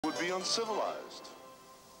would be uncivilized.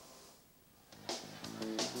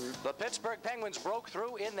 The Pittsburgh Penguins broke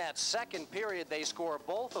through in that second period. They score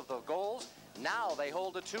both of the goals. Now they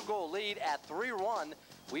hold a 2-goal lead at 3-1.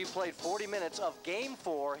 We've played 40 minutes of Game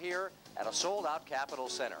 4 here at a sold-out Capitol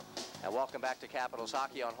Center. And welcome back to Capitals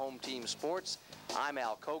Hockey on Home Team Sports. I'm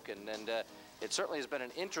Al Koken, and it certainly has been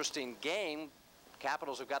an interesting game.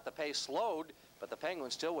 Capitals have got the pace slowed, but the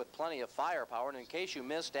Penguins still with plenty of firepower. And in case you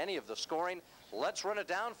missed any of the scoring, let's run it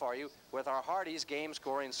down for you with our Hardy's game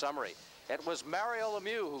scoring summary. It was Mario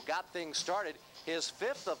Lemieux who got things started. His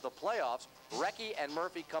 5th of the playoffs. Recchi and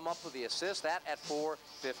Murphy come up with the assist, that at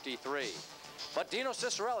 4:53. But Dino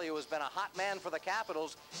Ciccarelli, who has been a hot man for the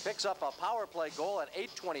Capitals, picks up a power play goal at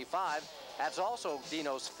 8:25. That's also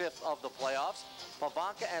Dino's 5th of the playoffs.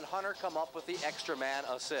 Pavanka and Hunter come up with the extra man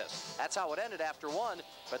assist. That's how it ended after 1,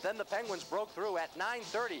 but then the Penguins broke through at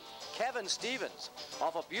 9:30. Kevin Stevens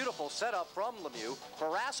off a beautiful setup from Lemieux.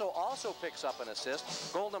 Barrasso also picks up an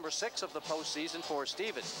assist, goal number 6 of the postseason for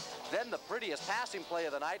Stevens. Then the prettiest passing play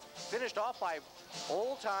of the night, finished off by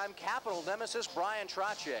old-time Capital nemesis Brian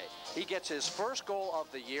Trottier. He gets his first goal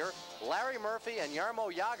of the year. Larry Murphy and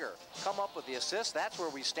Jarmo Jagr come up with the assist. That's where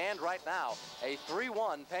we stand right now, a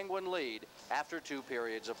 3-1 Penguin lead after 2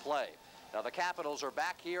 periods of play. Now the Capitals are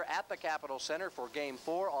back here at the Capitol Center for Game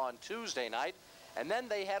 4 on Tuesday night, and then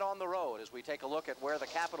they head on the road. As we take a look at where the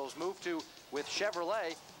Capitals move to with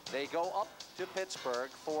Chevrolet, they go up to Pittsburgh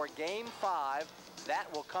for Game 5.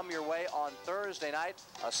 That will come your way on Thursday night,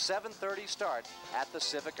 a 7:30 start at the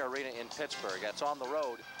Civic Arena in Pittsburgh. That's on the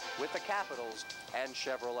road with the Capitals and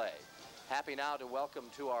Chevrolet. Happy now to welcome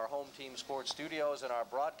to our Home Team Sports studios and our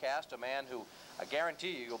broadcast a man who I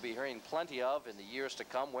guarantee you you'll be hearing plenty of in the years to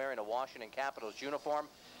come, wearing a Washington Capitals uniform.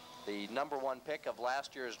 The #1 pick of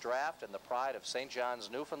last year's draft and the pride of St.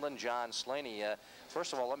 John's, Newfoundland, John Slaney.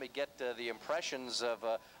 First of all, let me get the impressions of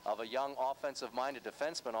a young offensive-minded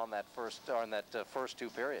defenseman on that first 2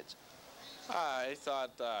 periods. I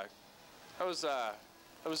thought it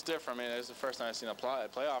was different. I mean, it was the first time I've seen a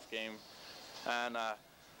playoff game, and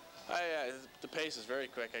the pace is very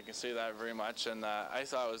quick. I can see that very much, and I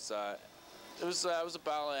thought it was a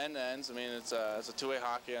battle end to ends. I mean, it's a 2-way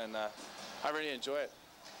hockey, and I really enjoy it.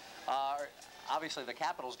 Obviously, the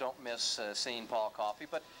Capitals don't miss seeing Paul Coffey,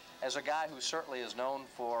 but as a guy who certainly is known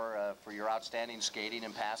for your outstanding skating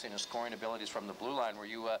and passing and scoring abilities from the blue line, were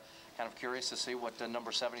you kind of curious to see what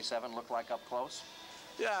number 77 looked like up close?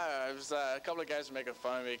 Yeah, it was a couple of guys were making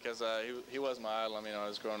fun of me because he was my idol. I mean, I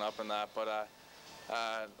was growing up in that, but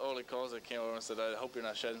Ole Koza came over and said, "I hope you're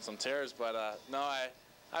not shedding some tears." But no, I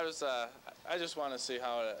just want to see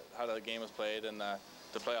how the game is played and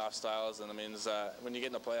the playoff styles. And I mean, when you get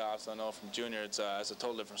in the playoffs, I know from junior it's a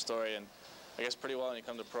total different story. And I guess pretty well when you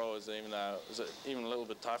come to pro is even a little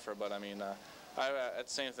bit tougher. But I mean, at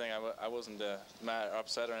the same thing, I wasn't mad or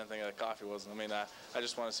upset or anything that Coffey wasn't. I mean, I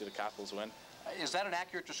just want to see the Capitals win. Is that an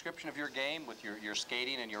accurate description of your game, with your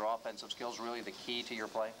skating and your offensive skills really the key to your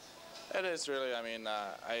play? It is really. I mean,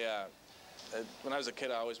 when I was a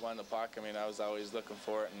kid, I always wanted the puck. I mean, I was always looking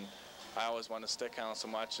for it, and I always wanted to stick handle so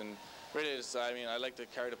much. And really, I mean, I like to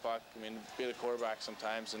carry the puck. I mean, be the quarterback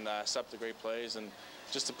sometimes and set the great plays, and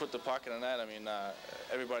just to put the puck in the net. I mean,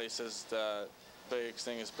 everybody says the biggest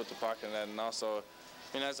thing is put the puck in the net, and also,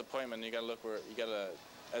 I mean, as a point man, you got to look where you got to.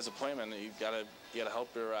 As a point man, you got to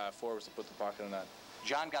help your forwards to put the puck in the net.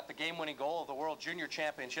 John got the game-winning goal of the World Junior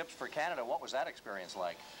Championships for Canada. What was that experience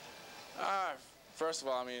like? First of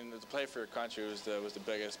all, I mean, to play for your country was the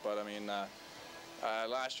biggest. But I mean,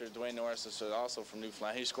 last year, Dwayne Norris is also from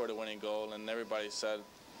Newfoundland. He scored a winning goal, and everybody said,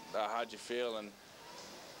 "How'd you feel?" And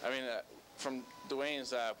I mean, from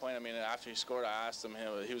Dwayne's point, I mean, after he scored, I asked him.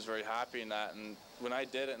 He was very happy in that. And when I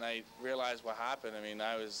did it, and I realized what happened, I mean,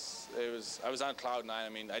 I was on cloud 9. I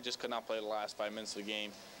mean, I just could not play the last 5 minutes of the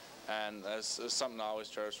game, and it's something I always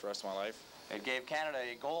cherish for the rest of my life. It gave Canada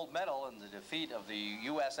a gold medal in the defeat of the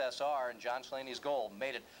USSR, and John Slaney's goal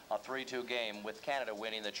made it a 3-2 game with Canada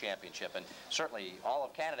winning the championship. And certainly all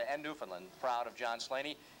of Canada and Newfoundland proud of John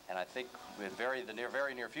Slaney, and I think in the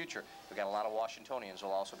very near future, we've got a lot of Washingtonians who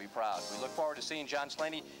will also be proud. We look forward to seeing John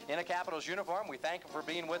Slaney in a Capitals uniform. We thank him for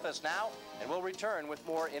being with us now, and we'll return with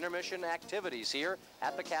more intermission activities here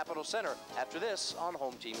at the Capitol Center after this on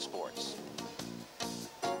Home Team Sports.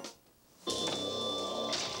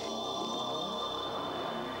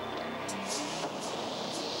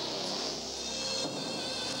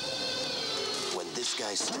 This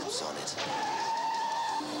guy steps on it.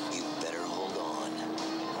 You better hold on.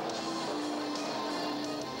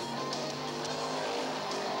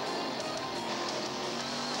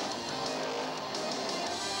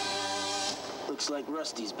 Looks like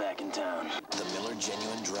Rusty's back in town. The Miller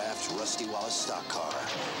Genuine Draft Rusty Wallace stock car.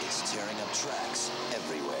 It's tearing up tracks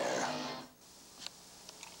everywhere.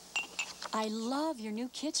 I love your new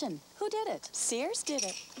kitchen. Who did it? Sears did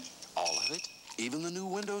it. All of it? Even the new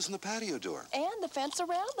windows in the patio door. And the fence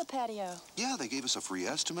around the patio. Yeah, they gave us a free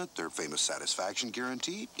estimate, their famous satisfaction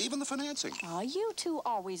guarantee, even the financing. Oh, you two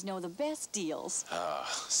always know the best deals.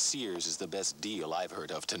 Sears is the best deal I've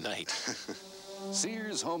heard of tonight.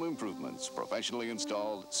 Sears Home Improvements, professionally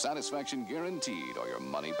installed, satisfaction guaranteed, or your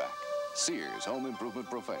money back. Sears Home Improvement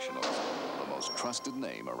Professionals, the most trusted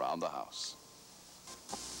name around the house.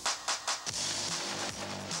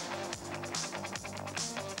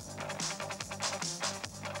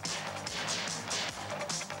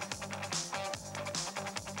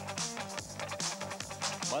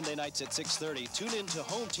 Monday nights at 6:30, tune in to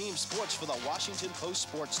Home Team Sports for the Washington Post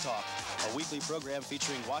Sports Talk, a weekly program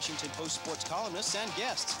featuring Washington Post sports columnists and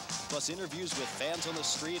guests, plus interviews with fans on the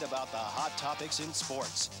street about the hot topics in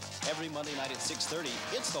sports. Every Monday night at 6:30,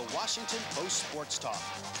 it's the Washington Post Sports Talk.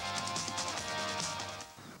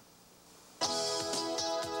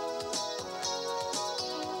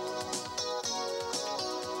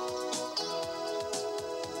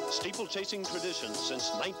 Steeplechasing tradition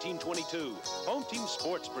since 1922. Home Team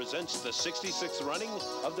Sports presents the 66th running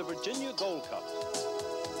of the Virginia Gold Cup.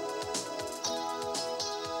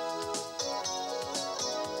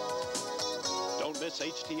 Don't miss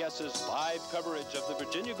HTS's live coverage of the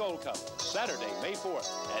Virginia Gold Cup, Saturday, May 4th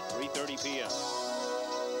at 3:30 p.m.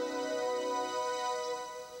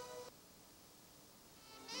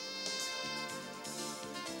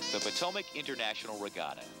 The Potomac International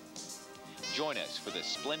Regatta. Join us for the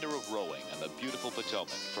splendor of rowing on the beautiful Potomac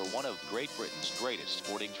for one of Great Britain's greatest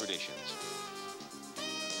sporting traditions.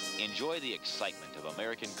 Enjoy the excitement of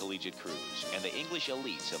American collegiate crews and the English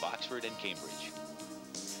elites of Oxford and Cambridge.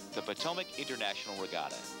 The Potomac International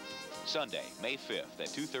Regatta, Sunday, May 5th at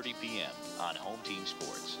 2:30 p.m. on Home Team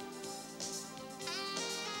Sports.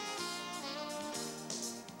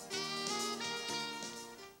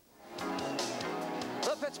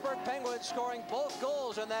 Pittsburgh Penguins scoring both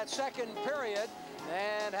goals in that second period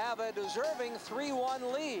and have a deserving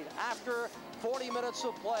 3-1 lead after 40 minutes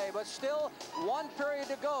of play, but still one period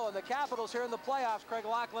to go, and the Capitals here in the playoffs, Craig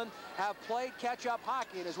Laughlin, have played catch-up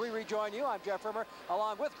hockey. And as we rejoin you, I'm Jeff Rimmer,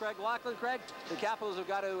 along with Craig Laughlin. Craig, the Capitals have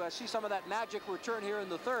got to see some of that magic return here in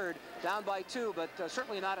the third, down by 2, but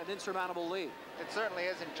certainly not an insurmountable lead. It certainly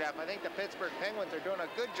isn't, Jeff. I think the Pittsburgh Penguins are doing a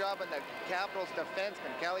good job in the Capitals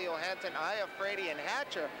defensemen. Kelly Johansson, Aya Frady, and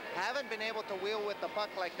Hatcher haven't been able to wheel with the puck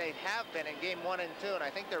like they have been in game 1 and 2, and I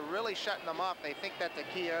think they're really shutting them off. They think that's a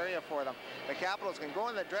key area for them. The Capitals can go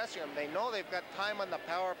in the dressing room. They know they've got time on the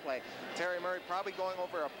power play. Terry Murray probably going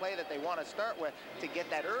over a play that they want to start with to get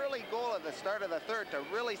that early goal at the start of the third to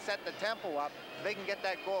really set the tempo up. If they can get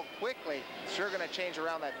that goal quickly, it's sure going to change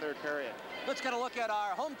around that third period. Let's get a look at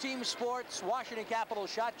our Home Team Sports Washington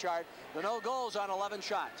Capitals shot chart. The no goals on 11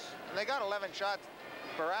 shots. And they got 11 shots.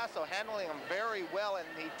 Barrasso handling them very well, and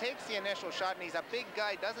he takes the initial shot, and he's a big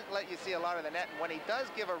guy, doesn't let you see a lot of the net, and when he does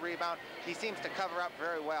give a rebound, he seems to cover up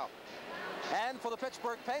very well. And for the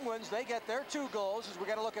Pittsburgh Penguins, they get their 2 goals as we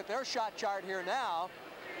got to look at their shot chart here now.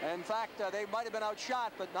 In fact, they might have been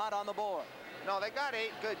outshot, but not on the board. No, they got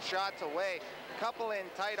 8 good shots away. Couple in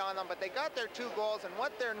tight on them, but they got their 2 goals, and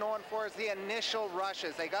what they're known for is the initial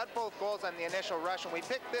rushes. They got both goals on the initial rush, and we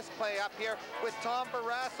picked this play up here with Tom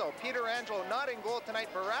Barrasso. Peter Angelo not in goal tonight.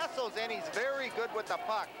 Barrasso's in. He's very good with the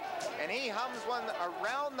puck, and he hums one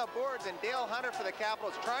around the boards, and Dale Hunter for the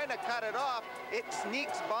Capitals trying to cut it off. It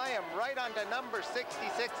sneaks by him right onto number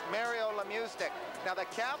 66, Mario Lemieux. Now the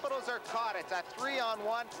Capitals are caught. It's a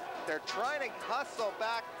 3-on-1. They're trying to hustle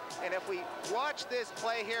back, and if we watch this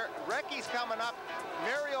play here, Recchi's coming up.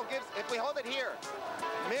 Mario gives, if we hold it here,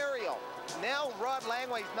 Mario. Now Rod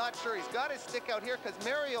Langway's not sure. He's got his stick out here because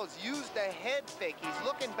Mario's used a head fake. He's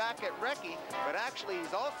looking back at Recchi, but actually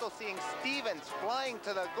he's also seeing Stevens flying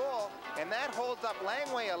to the goal, and that holds up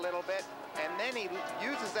Langway a little bit, and then he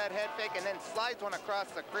uses that head fake and then slides one across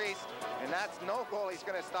the crease, and that's no goal. He's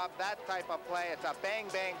going to stop that type of play. It's a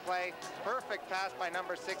bang-bang play. Perfect pass by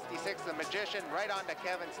number 66, the magician, right on to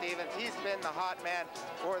Kevin Stevens. He's been the hot man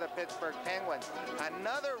for the Pittsburgh Penguins.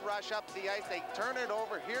 Another rush up the ice. They turn it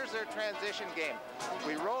over. Here's their transition game.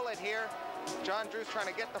 We roll it here. John Drew's trying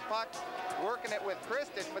to get the puck, working it with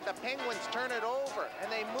Kristich, but the Penguins turn it over,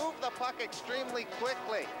 and they move the puck extremely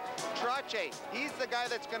quickly. Trache, he's the guy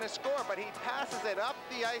that's going to score, but he passes it up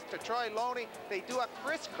the ice to Troy Loney. They do a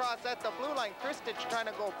crisscross at the blue line. Kristich trying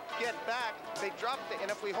to go get back. They dropped it, and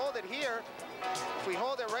if we hold it here, If we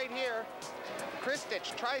hold it right here,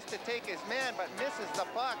 Kristich tries to take his man, but misses the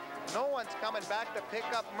puck. No one's coming back to pick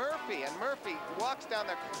up Murphy, and Murphy walks down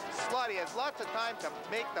the slot. He has lots of time to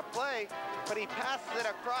make the play, but he passes it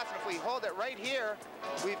across, and if we hold it right here,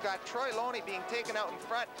 we've got Troy Loney being taken out in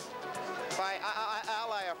front by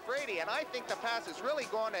Ally Afraidy, and I think the pass is really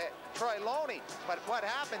going to Troy Loney, but what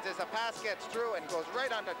happens is the pass gets through and goes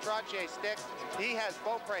right onto Trotier's stick. He has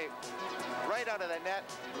Beaupre right out of the net,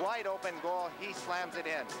 wide open goal. He slams it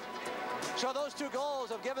in. So those two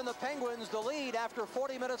goals have given the Penguins the lead after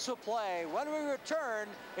 40 minutes of play. When we return,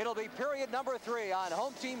 it'll be period number 3 on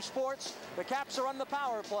Home Team Sports. The Caps are on the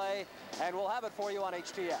power play, and we'll have it for you on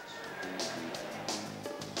HTS.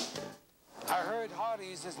 I heard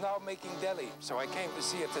Hardee's is now making deli, so I came to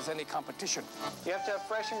see if there's any competition. You have to have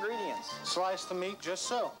fresh ingredients. Slice the meat just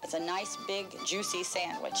so. It's a nice, big, juicy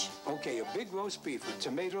sandwich. Okay, a big roast beef with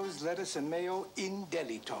tomatoes, lettuce, and mayo in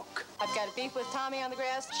deli talk. I've got a beef with Tommy on the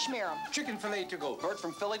grass, schmear 'em. Chicken fillet to go. Bird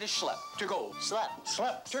from Philly to Schlepp. To go.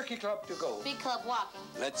 Slep. Turkey club to go. Big club walking.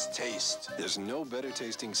 Let's taste. There's no better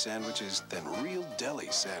tasting sandwiches than real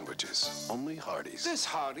deli sandwiches. Only Hardee's. This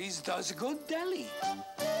Hardee's does good deli.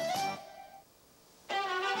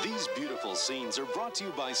 These beautiful scenes are brought to you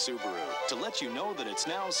by Subaru to let you know that it's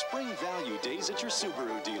now Spring Value Days at your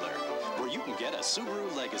Subaru dealer, where you can get a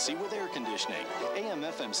Subaru Legacy with air conditioning,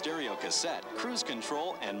 AM/FM stereo cassette, cruise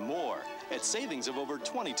control, and more at savings of over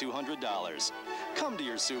 $2,200. Come to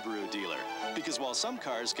your Subaru dealer, because while some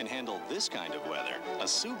cars can handle this kind of weather, a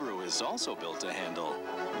Subaru is also built to handle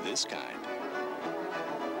this kind.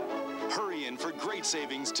 Hurry in for great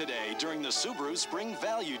savings today during the Subaru Spring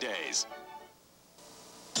Value Days.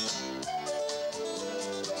 As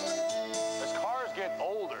cars get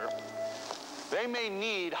older, they may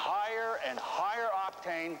need higher and higher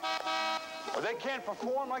octane, or they can't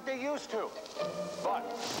perform like they used to. But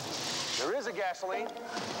there is a gasoline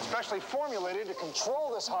specially formulated to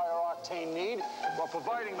control this higher octane need while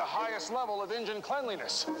providing the highest level of engine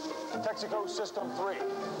cleanliness. Texaco System 3.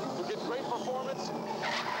 You get great performance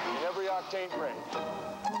in every octane grade.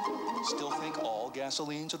 Still think all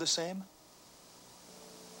gasolines are the same?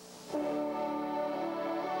 Now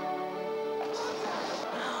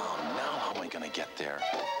how am I gonna get there?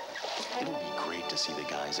 It'll be great to see the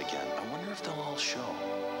guys again. I wonder if they'll all show.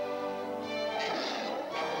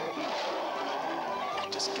 I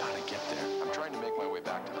just gotta get there. I'm trying to make my way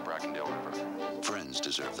back to the Brackendale River. Friends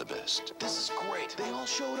deserve the best. This is great. They all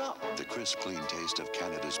showed up. The crisp, clean taste of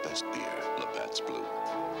Canada's best beer, Labatt's Blue.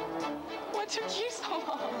 What took you so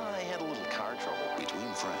long? I had a little car trouble.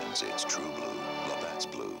 Between friends, it's true blue, Labatt's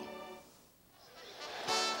Blue.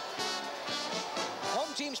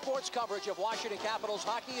 Home Team Sports coverage of Washington Capitals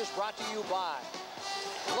hockey is brought to you by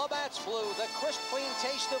Labatt's Blue, the crisp, clean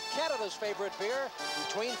taste of Canada's favorite beer.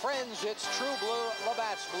 Between friends, it's true blue,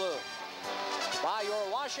 Labatt's Blue. By your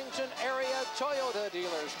Washington area Toyota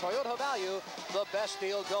dealers. Toyota Value, the best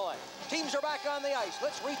deal going. Teams are back on the ice.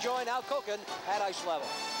 Let's rejoin Al Koken at ice level.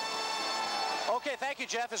 Okay, thank you,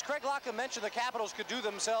 Jeff. As Craig Lockham mentioned, the Capitals could do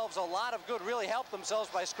themselves a lot of good, really help themselves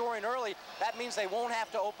by scoring early. That means they won't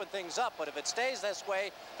have to open things up. But if it stays this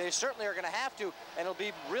way, they certainly are going to have to. And it'll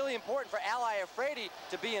be really important for Ally Afraidy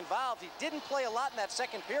to be involved. He didn't play a lot in that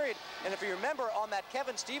second period. And if you remember on that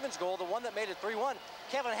Kevin Stevens goal, the one that made it 3-1,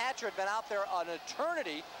 Kevin Hatcher had been out there an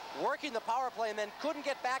eternity working the power play and then couldn't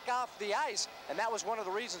get back off the ice. And that was one of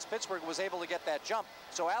the reasons Pittsburgh was able to get that jump.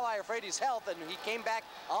 So Ally Afraidy's health, and he came back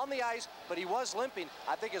on the ice, but he was limping,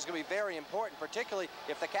 I think is going to be very important, particularly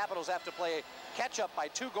if the Capitals have to play catch-up by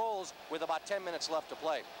 2 goals with about 10 minutes left to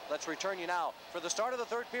play. Let's return you now for the start of the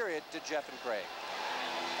third period to Jeff and Craig.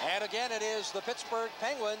 And again, it is the Pittsburgh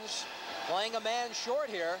Penguins playing a man short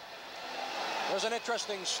here. There's an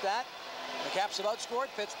interesting stat. The Caps have outscored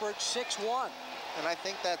Pittsburgh 6-1. And I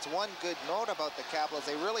think that's one good note about the Capitals.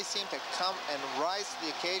 They really seem to come and rise to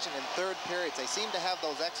the occasion in third periods. They seem to have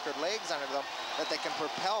those extra legs under them that they can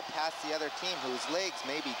propel past the other team whose legs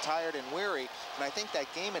may be tired and weary. And I think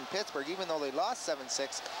that game in Pittsburgh, even though they lost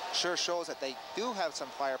 7-6, sure shows that they do have some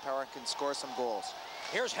firepower and can score some goals.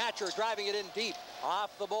 Here's Hatcher driving it in deep,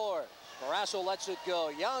 off the board. Barrasso lets it go.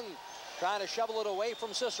 Young trying to shovel it away from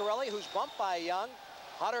Cicerelli, who's bumped by Young.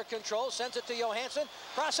 Hunter controls, sends it to Johansson.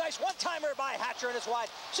 Cross ice, one-timer by Hatcher, and it's wide.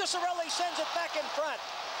 Cicerelli sends it back in front.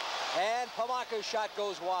 And Pavaka's shot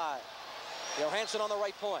goes wide. Johansson on the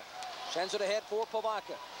right point. Sends it ahead for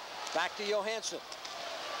Pavaka. Back to Johansson.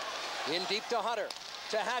 In deep to Hunter.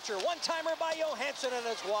 To Hatcher. One-timer by Johansson, and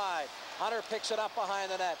it's wide. Hunter picks it up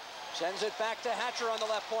behind the net. Sends it back to Hatcher on the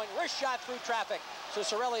left point. Wrist shot through traffic.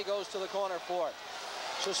 Cicerelli goes to the corner for it.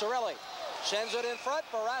 Cicerelli sends it in front.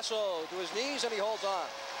 Barrasso to his knees, and he holds on.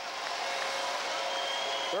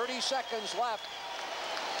 30 seconds left.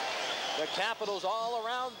 The Capitals all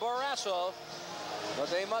around Barrasso, but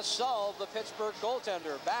they must solve the Pittsburgh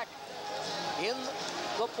goaltender. Back in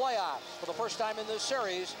the playoffs for the first time in this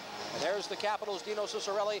series. And there's the Capitals' Dino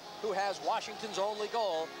Ciccarelli, who has Washington's only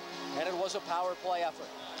goal, and it was a power play effort.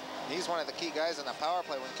 He's one of the key guys in the power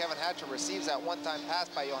play. When Kevin Hatcher receives that one-time pass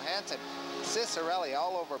by Johansson, Ciccarelli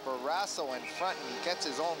all over Barrasso in front, and he gets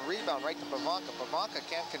his own rebound right to Pavanka. Pavanka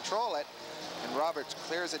can't control it, and Roberts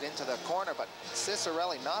clears it into the corner, but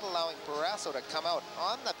Ciccarelli not allowing Barrasso to come out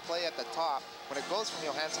on the play at the top. When it goes from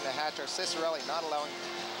Johansson to Hatcher, Ciccarelli not allowing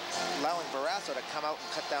Barrasso to come out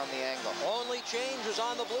and cut down the angle. Only change is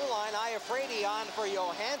on the blue line. Iafrate on for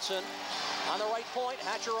Johansson on the right point.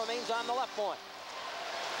 Hatcher remains on the left point.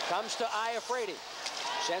 Comes to Iafrate.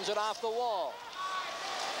 Sends it off the wall.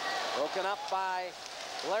 Broken up by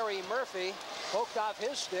Larry Murphy. Poked off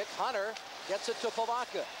his stick. Hunter gets it to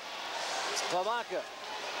Pavanka. Pavanka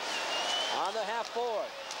on the half board.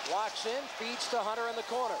 Walks in, feeds to Hunter in the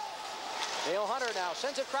corner. Dale Hunter now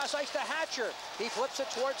sends it cross ice to Hatcher. He flips it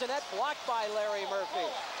towards the net, blocked by Larry Murphy.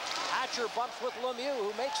 Hatcher bumps with Lemieux, who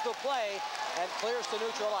makes the play and clears to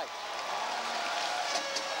neutral ice.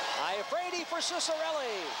 Iafrate for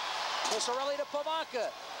Ciccarelli. Ciccarelli to Pavanka,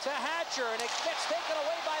 to Hatcher, and it gets taken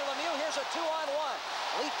away by Lemieux. Here's a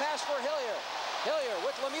 2-on-1. Lead pass for Hillier. Hillier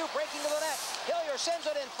with Lemieux breaking to the net. Hillier sends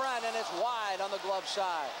it in front, and it's wide on the glove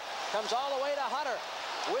side. Comes all the way to Hunter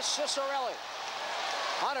with Ciccarelli.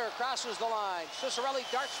 Hunter crosses the line. Ciccarelli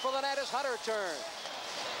darts for the net as Hunter turns.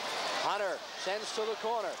 Hunter sends to the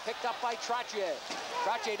corner. Picked up by Trottier.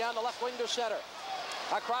 Trottier down the left wing to center.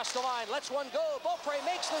 Across the line, lets one go. Beaupre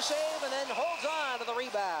makes the save and then holds on to the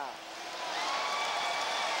rebound.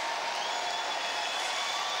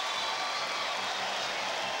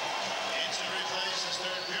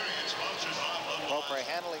 Beaupre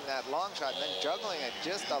handling that long shot and then juggling it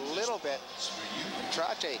just a little bit.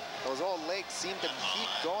 Trottier, those old legs seem to keep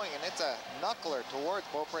going, and it's a knuckler towards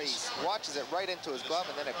Beaupre. He watches it right into his glove,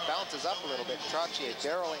 and then it bounces up a little bit. Trottier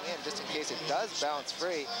barreling in just in case it does bounce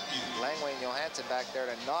free. Langway and Johansson back there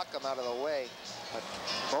to knock him out of the way. But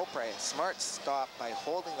Beaupre, smart stop by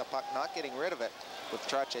holding the puck, not getting rid of it, with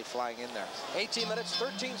Trottier flying in there. 18 minutes,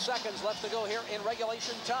 13 seconds left to go here in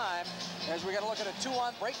regulation time as we're going to look at a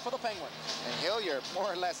 2-on break for the Penguins. And Hillier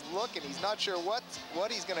more or less looking. He's not sure what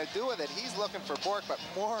he's going to do with it. He's looking for Bourque, but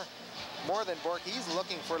more than Bourque, he's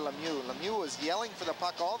looking for Lemieux. Lemieux was yelling for the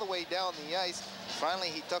puck all the way down the ice. Finally,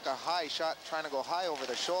 he took a high shot, trying to go high over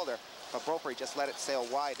the shoulder, but Beaupre just let it sail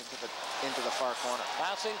wide into the far corner.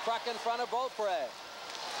 Bouncing puck in front of Beaupre.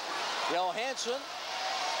 Johansson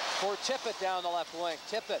for Tippett down the left wing.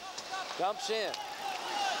 Tippett dumps in.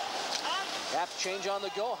 Cap change on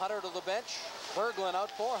the go. Hunter to the bench. Berglund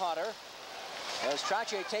out for Hunter. As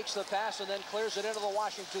Trottier takes the pass and then clears it into the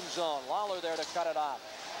Washington zone. Lawler there to cut it off.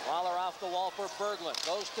 Lawler off the wall for Berglund.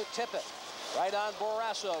 Goes to Tippett. Right on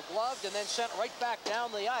Barrasso. Gloved and then sent right back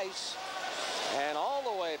down the ice. And all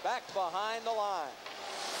the way back behind the line.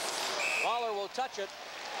 Lawler will touch it.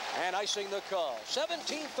 And icing the call.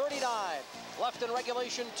 17:39 left in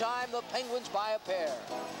regulation time. The Penguins by a pair.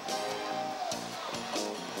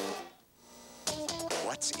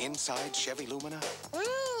 What's inside Chevy Lumina?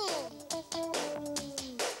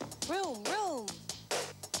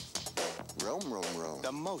 Room, room. Room.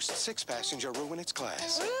 The most six-passenger room in its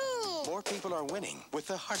class. More people are winning with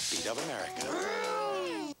the heartbeat of America.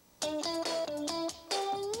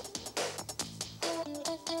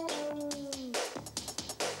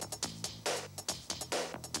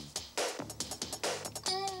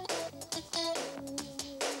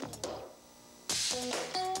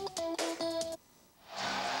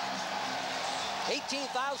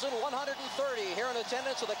 18,130 here in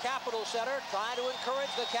attendance at the Capitol Center, trying to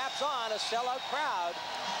encourage the Caps on, a sellout crowd.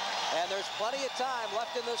 And there's plenty of time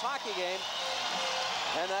left in this hockey game.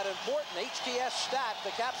 And that important HTS stat,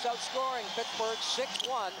 the Caps outscoring Pittsburgh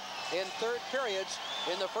 6-1 in third periods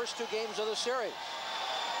in the first two games of the series.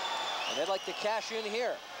 And they'd like to cash in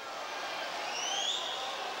here.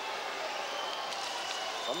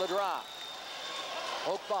 From the drop.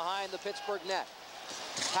 Poke behind the Pittsburgh net.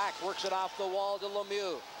 Pack works it off the wall to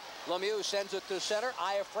Lemieux. Lemieux sends it to center.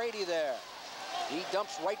 Iafrate there. He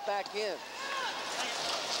dumps right back in.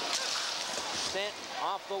 Stanton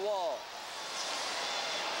off the wall.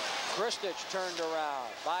 Kristich turned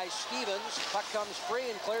around by Stevens. Puck comes free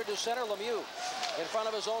and cleared to center. Lemieux in front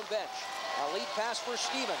of his own bench. A lead pass for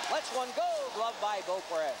Stevens. Lets one go. Gloved by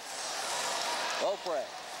Beaupre. Beaupre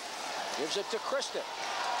gives it to Kristich.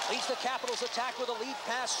 Leads the Capitals attack with a lead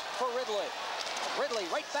pass for Ridley. Ridley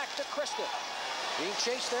right back to Kristich. Being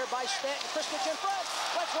chased there by Stanton. Kristich in front.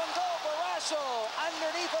 Lets one go. Barrasso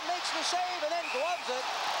underneath him, makes the save, and then gloves it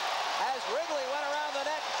as Wrigley went around the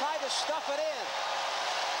net and tried to stuff it in.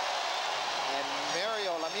 And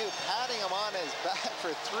Mario Lemieux patting him on his back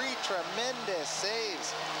for 3 tremendous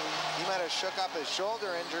saves. He might have shook up his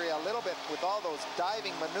shoulder injury a little bit with all those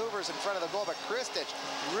diving maneuvers in front of the goal, but Kristich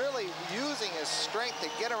really using his strength to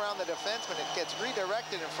get around the defenseman. It gets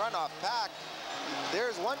redirected in front off Pack.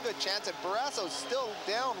 There's one good chance, and Barrasso's still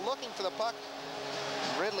down looking for the puck.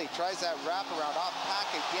 Ridley tries that wraparound off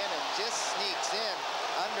Pack again and just sneaks in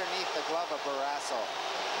underneath the glove of Barrasso.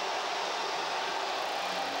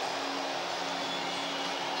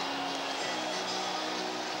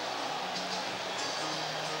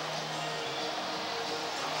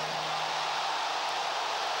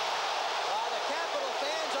 The Capital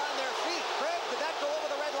fans on their feet. Craig, did that go over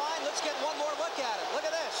the red line? Let's get one more look at it. Look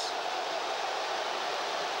at this.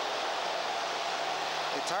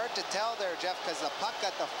 It's hard to tell there, Jeff, because the puck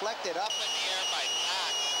got deflected up in the air by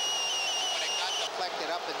Pack. When it got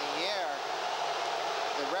deflected up in the air,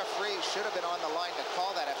 the referee should have been on the line to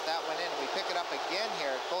call that if that went in. We pick it up again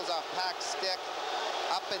here. It goes off Pack's stick,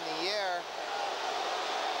 up in the air.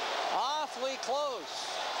 Awfully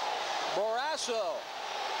close. Barrasso.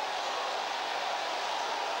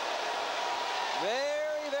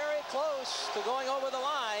 Very, very close to going over the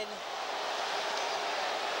line.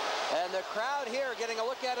 And the crowd here getting a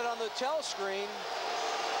look at it on the tell screen.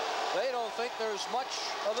 They don't think there's much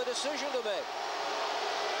of a decision to make.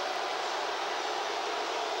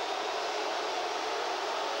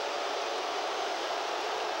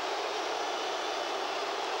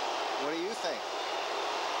 What do you think?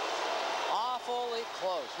 Awfully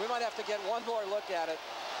close. We might have to get one more look at it.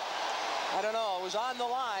 I don't know. It was on the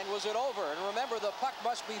line. Was it over? And remember, the puck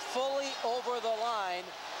must be fully over the line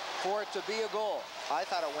for it to be a goal. I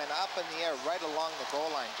thought it went up in the air right along the goal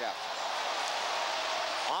line, Jeff.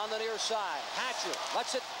 On the near side, Hatcher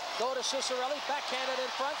lets it go to Cicerelli. Backhanded in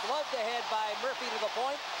front, gloved ahead by Murphy to the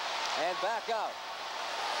point, and back out.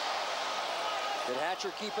 Did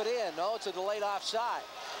Hatcher keep it in? No, it's a delayed offside.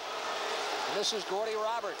 And this is Gordy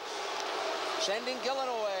Roberts sending Gillen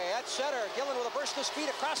away at center. Gillen with a burst of speed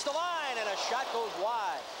across the line, and a shot goes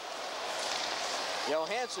wide.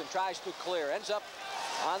 Johansson tries to clear, ends up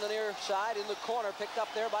on the near side in the corner, picked up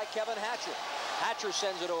there by Kevin Hatcher. Hatcher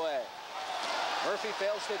sends it away. Murphy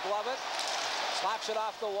fails to glove it. Slaps it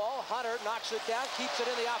off the wall. Hunter knocks it down, keeps it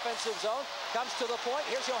in the offensive zone. Comes to the point.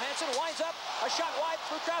 Here's Johansson, winds up. A shot wide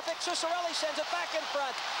through traffic. Cicerelli sends it back in front.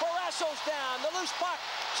 Barrasso's down. The loose puck.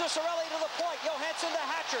 Cicerelli to the point. Johansson to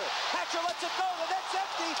Hatcher. Hatcher lets it go. The net's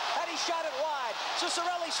empty, and he shot it wide.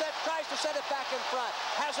 Cicerelli tries to send it back in front.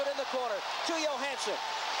 Has it in the corner to Johansson.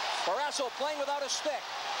 Barrasso playing without a stick.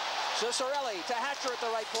 Cicerelli to Hatcher at the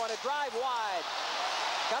right point. A drive wide.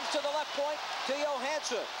 Comes to the left point to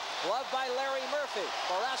Johansson. Gloved by Larry Murphy.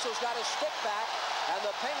 Barrasso's got his stick back, and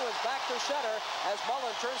the Penguins back to center as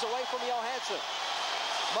Mullen turns away from Johansson.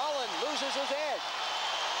 Mullen loses his edge.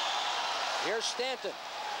 Here's Stanton,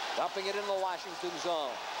 dumping it in the Washington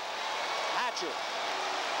zone. Hatcher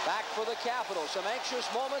back for the Capitals. Some anxious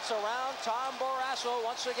moments around Tom Barrasso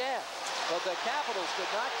once again, but the Capitals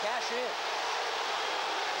could not cash in.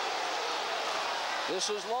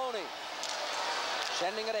 This is Loney.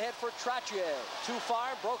 Sending it ahead for Trottier. Too far,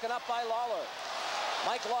 broken up by Lawler.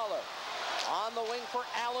 Mike Lawler on the wing for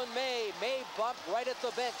Alan May. May bumped right at the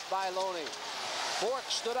bench by Loney. Bork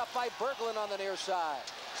stood up by Berglund on the near side.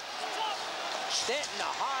 Stanton, a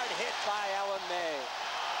hard hit by Alan May.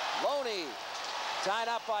 Loney tied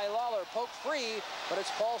up by Lawler, poked free, but it's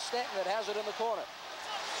Paul Stanton that has it in the corner.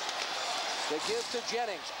 They give to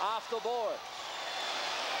Jennings, off the board.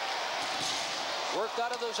 Worked out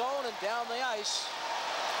of the zone and down the ice.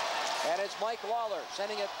 And it's Mike Lawler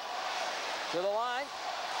sending it to the line.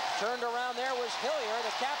 Turned around there was Hillier.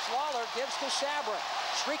 The Caps Lawler gives to Sabrin.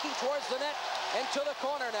 Streaking towards the net and to the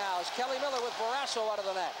corner now is Kelly Miller with Barrasso out of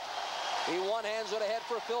the net. He one-hands it ahead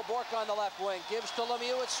for Phil Bourque on the left wing. Gives to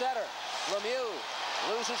Lemieux at center. Lemieux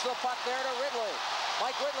loses the puck there to Ridley.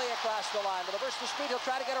 Mike Ridley across the line. With a burst of speed, he'll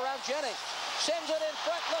try to get around Jennings. Sends it in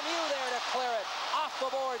front. Lemieux there to clear it. Off the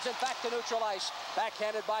boards and back to neutral ice.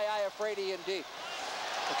 Backhanded by Iafrate in deep.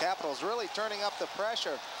 The Capitals really turning up the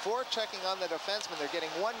pressure. Forechecking on the defenseman. They're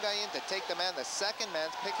getting one guy in to take the man. The second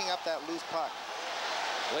man's picking up that loose puck.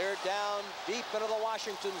 Cleared down deep into the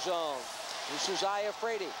Washington zone. This is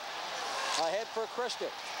Iafrate. Ahead for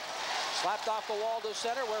Kristich. Slapped off the wall to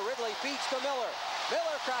center where Ridley feeds to Miller.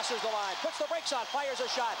 Miller crosses the line. Puts the brakes on. Fires a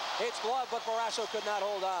shot. It's gloved, but Barrasso could not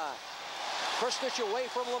hold on. Kristich away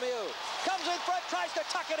from Lemieux. Comes in front, tries to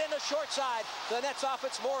tuck it in the short side. The net's off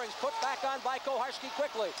its moorings, put back on by Koharski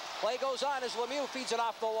quickly. Play goes on as Lemieux feeds it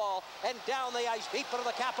off the wall and down the ice, deep into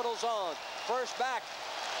the Capital zone. First back,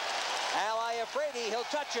 Ally Afraidy, he'll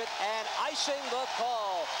touch it, and icing the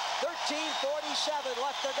call. 13:47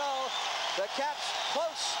 left to go. The Caps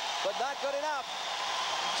close, but not good enough.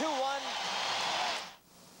 2-1.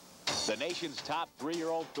 The nation's top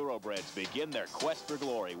 3-year-old thoroughbreds begin their quest for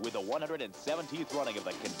glory with the 117th running of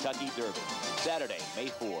the Kentucky Derby. Saturday, May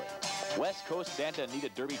 4th. West Coast Santa Anita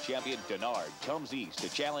Derby champion Denard comes east to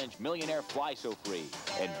challenge millionaire Fly So Free,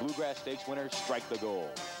 and Bluegrass Stakes winner Strike the Gold.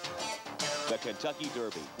 The Kentucky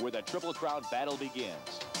Derby, where the Triple Crown battle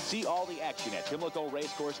begins. See all the action at Pimlico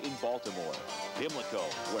Racecourse in Baltimore. Pimlico,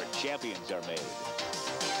 where champions are made.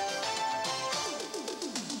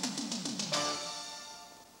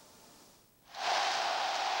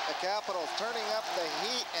 Capitals turning up the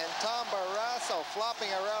heat, and Tom Barrasso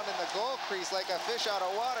flopping around in the goal crease like a fish out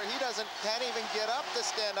of water. He can't even get up to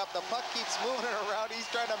stand up. The puck keeps moving around. He's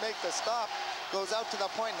trying to make the stop. Goes out to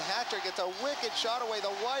the point, and Hatcher gets a wicked shot away.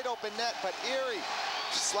 The wide open net, but Erie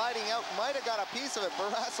sliding out, might have got a piece of it.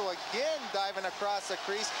 Barrasso again diving across the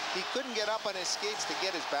crease. He couldn't get up on his skates to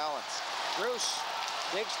get his balance. Bruce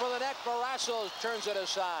digs for the net. Barrasso turns it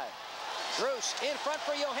aside. Bruce in front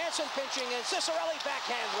for Johansson pinching, and Cicerelli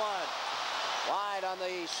backhand one. Wide on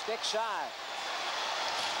the stick side.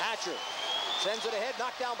 Hatcher sends it ahead,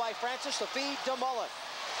 knocked down by Francis. The feed to Mullen.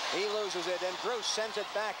 He loses it, and Bruce sends it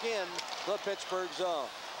back in the Pittsburgh zone.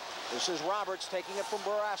 This is Roberts taking it from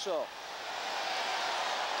Barrasso.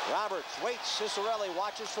 Roberts waits. Cicerelli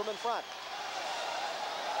watches from in front.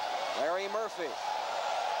 Larry Murphy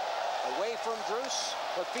away from Bruce.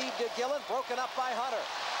 The feed to Gillen, broken up by Hunter.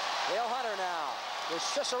 Dale Hunter now with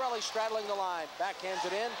Cicerelli straddling the line. Backhands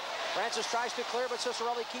it in. Francis tries to clear, but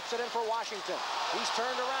Cicerelli keeps it in for Washington. He's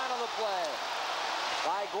turned around on the play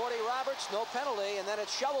by Gordy Roberts. No penalty, and then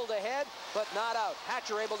it's shoveled ahead, but not out.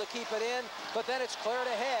 Hatcher able to keep it in, but then it's cleared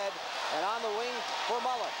ahead, and on the wing for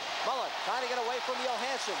Mullen. Mullen trying to get away from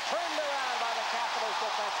Johansson. Turned around by the Capitals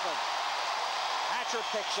defenseman. Hatcher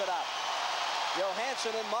picks it up.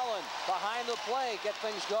 Johansson and Mullen behind the play get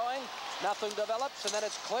things going. Nothing develops, and then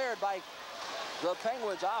it's cleared by the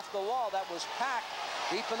Penguins off the wall. That was packed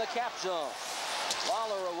deep in the Cap zone.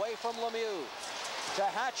 Lawler away from Lemieux to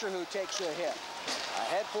Hatcher, who takes a hit.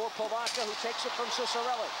 Ahead for Pivonka, who takes it from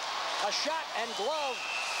Cicerelli. A shot and glove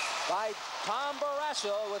by Tom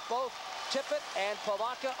Barrasso, with both Tippett and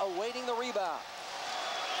Pivonka awaiting the rebound.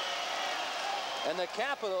 And the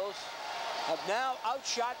Capitals have now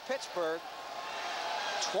outshot Pittsburgh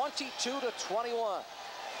 22-21.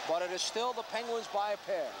 But it is still the Penguins by a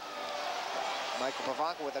pair. Michael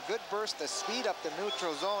Pivonka with a good burst of speed up the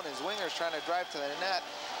neutral zone. His wingers trying to drive to the net,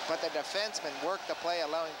 but the defenseman worked the play,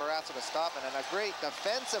 allowing Barrasso to stop it. And a great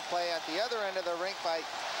defensive play at the other end of the rink by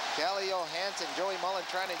Calle Johansson. Joey Mullen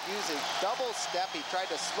trying to use a double step. He tried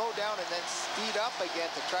to slow down and then speed up again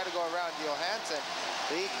to try to go around Johansson.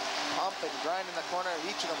 Big pump and grind in the corner,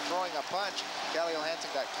 each of them throwing a punch. Calle Johansson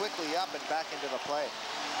got quickly up and back into the play.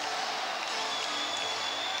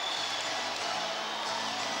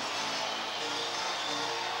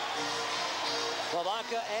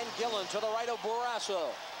 Pivonka and Gillen to the right of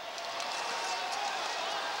Barrasso.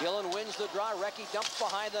 Gillen wins the draw. Recchi dumps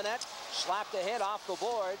behind the net. Slapped ahead off the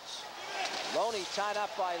boards. Loney tied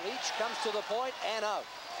up by Leach. Comes to the point and out.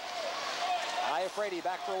 Iafrate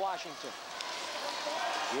back for Washington.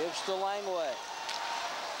 Gives to Langway.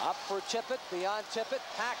 Up for Tippett. Beyond Tippett.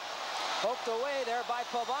 Pack poked away there by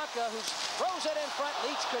Pivonka, who throws it in front.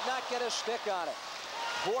 Leach could not get a stick on it.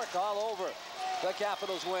 Bork all over the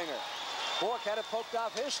Capitals winger. Bork had it poked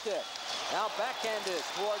off his stick. Now backhanded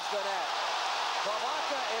towards the net.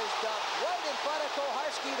 Pivonka is dumped right in front of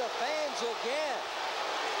Koharski. The fans again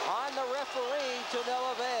on the referee to no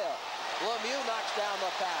avail. Lemieux knocks down the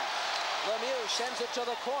pass. Lemieux sends it to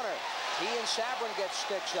the corner. He and Sabrin get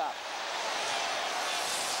sticks up.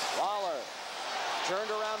 Lawler turned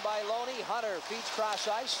around by Loney. Hunter feeds cross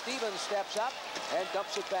ice. Stevens steps up and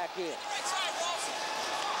dumps it back in.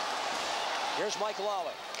 Here's Mike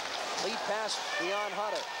Lawler. Lead pass beyond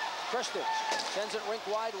Hunter. Kristich sends it rink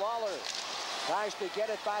wide. Lawler tries to get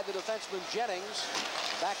it by the defenseman Jennings.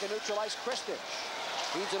 Back to neutral ice. Kristich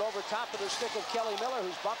feeds it over top of the stick of Kelly Miller,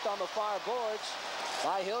 who's bumped on the far boards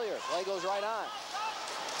by Hilliard. Play goes right on.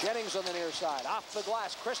 Jennings on the near side. Off the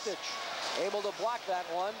glass. Kristich able to block that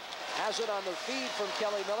one. Has it on the feed from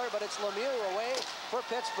Kelly Miller, but it's Lemieux away for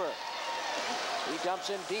Pittsburgh. He dumps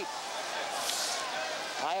in deep.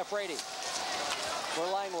 Iafrate for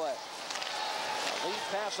Langway. Lead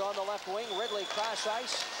pass on the left wing. Ridley cross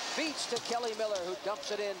ice. Feeds to Kelly Miller, who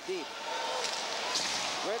dumps it in deep.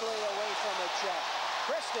 Ridley away from the check.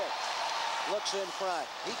 Christic looks in front.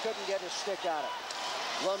 He couldn't get his stick on it.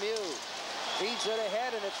 Lemieux feeds it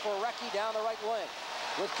ahead, and it's for Recchi down the right wing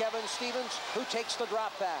with Kevin Stevens, who takes the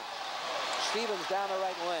drop pass. Stevens down the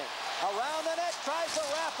right wing. Around the net, tries to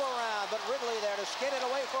wrap around, but Ridley there to skid it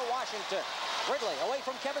away for Washington. Ridley away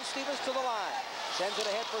from Kevin Stevens to the line. Sends it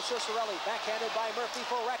ahead for Cicerelli. Backhanded by Murphy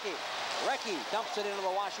for Recchi. Recchi dumps it into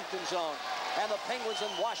the Washington zone. And the Penguins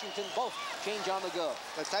and Washington both change on the go.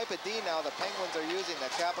 The type of D now the Penguins are using,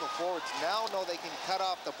 the capital forwards now know they can cut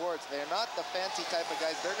off the boards. They're not the fancy type of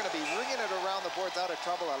guys. They're going to be ringing it around the boards out of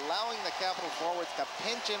trouble, allowing the capital forwards to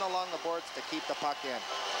pinch in along the boards to keep the puck in.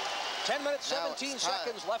 10 minutes, 17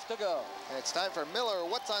 seconds left to go. And it's time for Miller,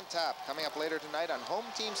 What's on Tap? Coming up later tonight on Home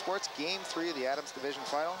Team Sports Game 3 of the Adams Division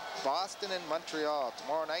Final. Boston and Montreal.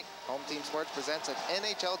 Tomorrow night, Home Team Sports presents an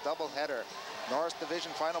NHL doubleheader. Norris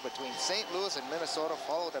Division Final between St. Louis and Minnesota,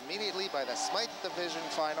 followed immediately by the Smythe Division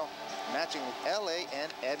Final, matching LA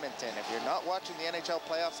and Edmonton. If you're not watching the NHL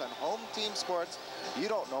playoffs on Home Team Sports, you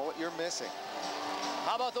don't know what you're missing.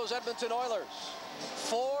 How about those Edmonton Oilers?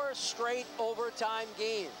 4 straight overtime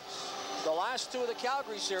games. The last 2 of the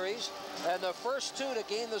Calgary series, and the first 2 to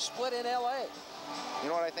gain the split in LA. You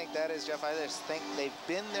know what I think that is, Jeff? I just think they've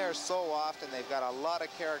been there so often. They've got a lot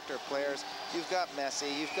of character players. You've got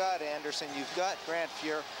Messi, you've got Anderson, you've got Grant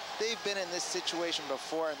Fuhr. They've been in this situation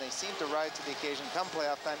before, and they seem to rise to the occasion come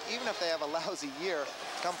playoff time. Even if they have a lousy year,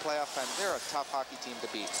 come playoff time, they're a tough hockey team to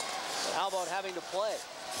beat. And how about having to play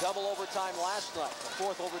double overtime last night, the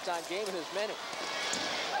 4th overtime game in as many?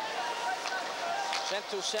 Sent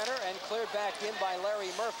to center and cleared back in by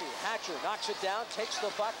Larry Murphy. Hatcher knocks it down, takes the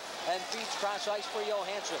puck, and feeds cross ice for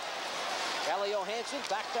Johansson. Calle Johansson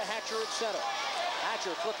back to Hatcher at center.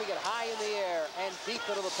 Hatcher flipping it high in the air and deep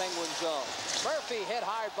into the Penguin zone. Murphy hit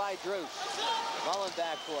hard by Drews. Mullen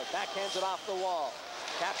back for it. Backhands it off the wall.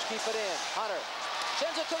 Caps keep it in. Hunter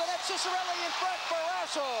sends it to the net. Cicerelli in front.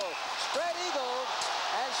 Barrasso spread eagled,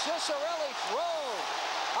 and Cicerelli thrown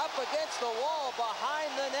up against the wall behind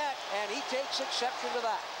the net, and he takes exception to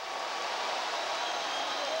that.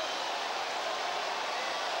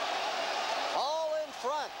 All in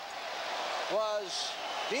front was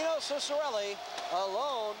Dino Cicerelli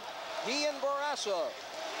alone. He and Barrasso,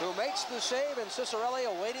 who makes the save, and Cicerelli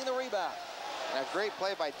awaiting the rebound. And a great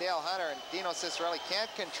play by Dale Hunter, and Dino Cicerelli can't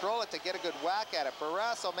control it to get a good whack at it.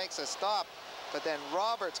 Barrasso makes a stop, but then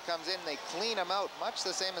Roberts comes in, they clean him out, much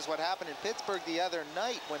the same as what happened in Pittsburgh the other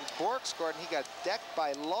night when Bork scored and he got decked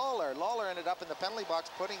by Lawler. Lawler ended up in the penalty box,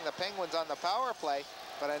 putting the Penguins on the power play,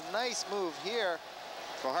 but a nice move here.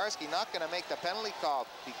 Koharski not going to make the penalty call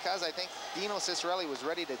because I think Dino Cicerelli was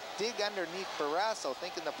ready to dig underneath Barrasso,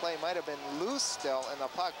 thinking the play might have been loose still, and the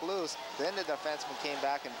puck loose. Then the defenseman came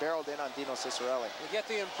back and barreled in on Dino Cicerelli. You get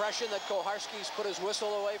the impression that Koharski's put his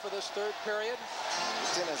whistle away for this 3rd period?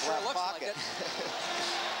 It's in his left pocket.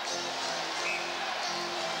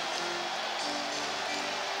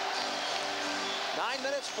 Like 9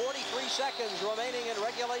 minutes, 43 seconds remaining in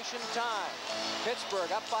regulation time.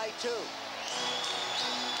 Pittsburgh up by 2.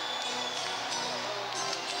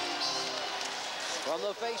 From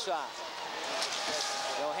the faceoff,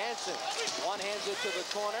 Johansson one-hands it to the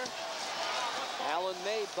corner. Alan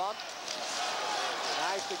May bump.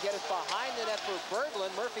 Tries to get it behind the net for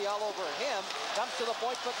Berglund. Murphy all over him. Comes to the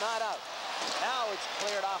point, but not out. Now it's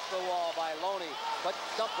cleared off the wall by Loney, but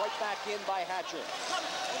dumped right back in by Hatcher.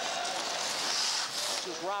 This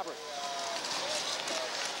is Roberts.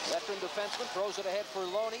 Veteran defenseman throws it ahead for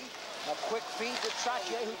Loney. A quick feed to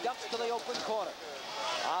Trottier, who dumps to the open corner.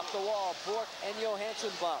 Off the wall, Bork and Johansson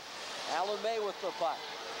bump. Alan May with the puck.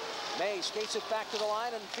 May skates it back to the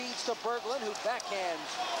line and feeds to Berglund, who backhands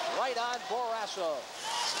right on Barrasso.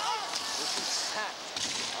 This is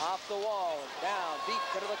packed off the wall and down deep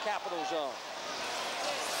into the Capital zone.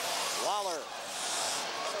 Lawler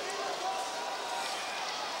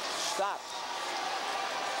stops.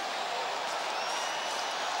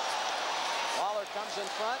 Lawler comes in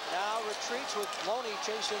front, now retreats with Loney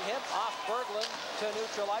chasing him. Off Berglund to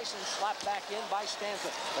neutralize and slapped back in by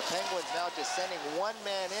Stanton. The Penguins now just sending one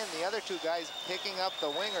man in. The other 2 guys picking up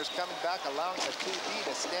the wingers, coming back, allowing the 2D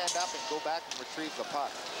to stand up and go back and retrieve the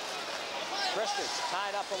puck. Christic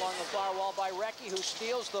tied up along the far wall by Recchi, who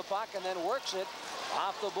steals the puck and then works it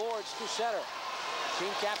off the boards to center.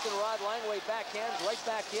 Team captain Rod Langway backhands right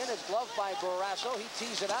back in. It's gloved by Barrasso. He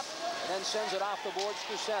tees it up and then sends it off the boards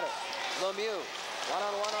to center. Lemieux,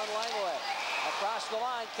 one-on-one on Langway. Across the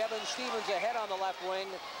line, Kevin Stevens ahead on the left wing,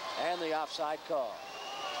 and the offside call.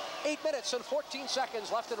 8 minutes and 14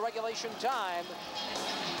 seconds left in regulation time.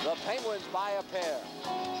 The Penguins by a pair.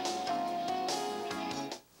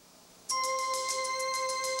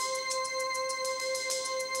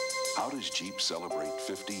 How does Jeep celebrate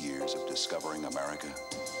 50 years of discovering America?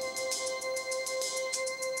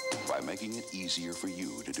 By making it easier for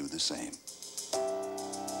you to do the same.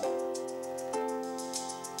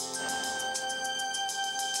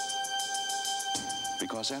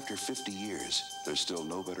 Because after 50 years, there's still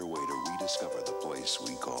no better way to rediscover the place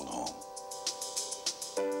we call home.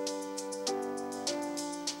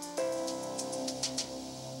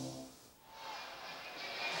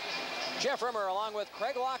 Jeff Rimmer along with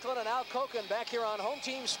Craig Laughlin and Al Koken back here on Home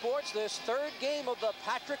Team Sports, this third game of the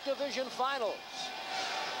Patrick Division Finals.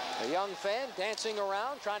 A young fan dancing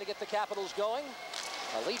around, trying to get the Capitals going.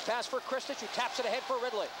 A lead pass for Kristich, who taps it ahead for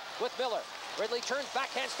Ridley with Miller. Ridley turns,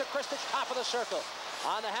 backhands to Kristich, top of the circle.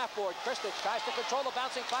 On the half board, Kristich tries to control the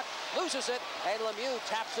bouncing puck, loses it, and Lemieux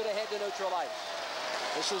taps it ahead to neutral ice.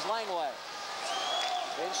 This is Langway.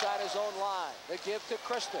 Inside his own line, the give to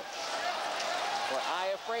Kristich. For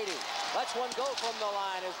Iafrate. Lets one go from the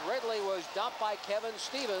line as Ridley was dumped by Kevin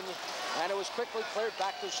Stevens, and it was quickly cleared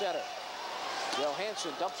back to center.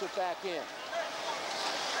 Johansson dumps it back in.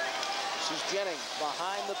 This is Jennings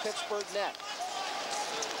behind the Pittsburgh net.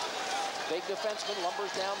 Big defenseman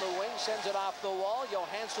lumbers down the wing, sends it off the wall.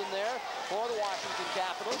 Johansson there for the Washington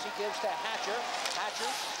Capitals. He gives to Hatcher.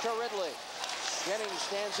 Hatcher to Ridley. Jennings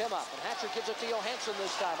stands him up, and Hatcher gives it to Johansson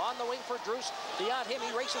this time. On the wing for Druce. Beyond him, he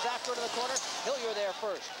races after it in the corner. Hillier there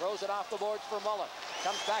first. Throws it off the boards for Muller.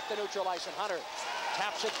 Comes back to neutral ice, and Hunter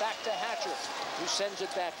taps it back to Hatcher, who sends it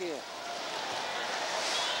back in.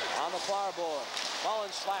 On the far board,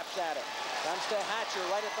 Mullins slaps at it. Comes to Hatcher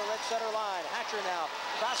right at the red center line. Hatcher now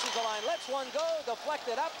crosses the line, lets one go,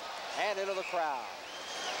 deflected up, and into the crowd.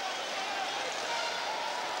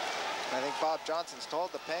 I think Bob Johnson's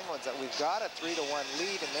told the Penguins that we've got a 3-1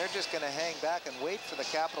 lead, and they're just going to hang back and wait for the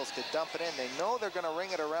Capitals to dump it in. They know they're going to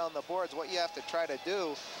ring it around the boards. What you have to try to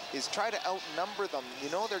do is try to outnumber them.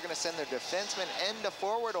 You know they're going to send their defenseman and a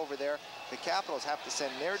forward over there. The Capitals have to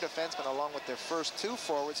send their defenseman along with their first two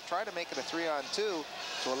forwards, try to make it a 3-on-2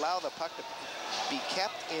 to allow the puck to be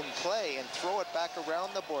kept in play and throw it back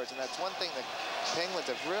around the boards. And that's one thing the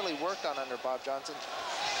Penguins have really worked on under Bob Johnson,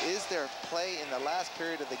 is their play in the last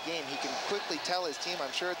period of the game. He can quickly tell his team, I'm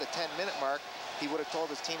sure at the 10-minute mark, he would have told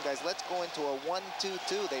his team, guys, let's go into a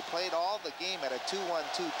 1-2-2. They played all the game at a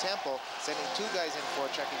 2-1-2 tempo, sending two guys in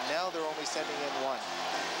forechecking. Now they're only sending in one.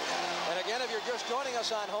 And again, if you're just joining us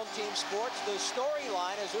on Home Team Sports, the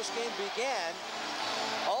storyline as this game began,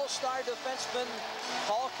 all-star defenseman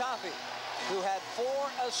Paul Coffey, who had 4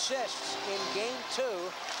 assists in Game 2,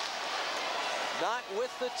 not with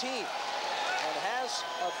the team, and has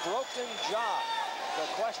a broken jaw. The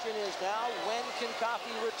question is now, when can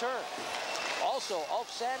Coffey return? Also, Ulf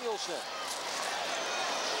Samuelsson,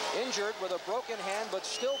 injured with a broken hand, but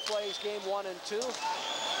still plays Game 1 and 2.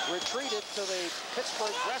 Retreated to the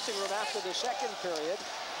Pittsburgh dressing room after the second period,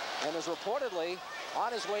 and is reportedly on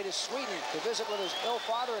his way to Sweden to visit with his ill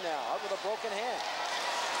father now, out with a broken hand.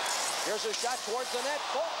 Here's a shot towards the net.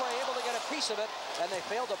 Beaupre able to get a piece of it, and they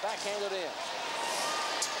failed to backhand it in.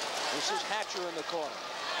 This is Hatcher in the corner.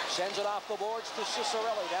 Sends it off the boards to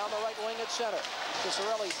Ciccarelli down the right wing at center.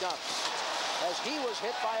 Ciccarelli dumps as he was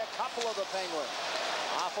hit by a couple of the Penguins.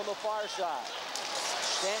 Off on the far side.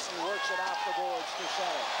 Stanton works it off the boards to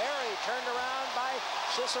center. Airy turned around by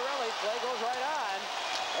Ciccarelli. Play goes right on.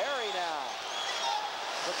 Airy now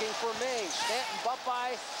looking for May. Stanton bumped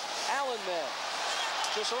by Allen May.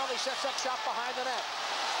 Ciccarelli sets up shop behind the net.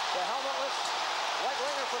 The helmetless right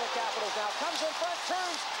winger for the Capitals now comes in front,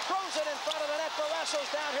 turns, throws it in front of the net. Barrasso's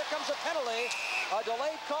down. Here comes a penalty. A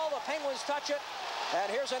delayed call. The Penguins touch it.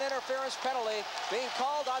 And here's an interference penalty being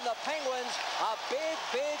called on the Penguins. A big,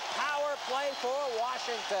 big power play for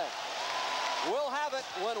Washington. We'll have it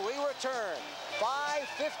when we return.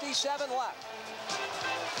 5:57 left.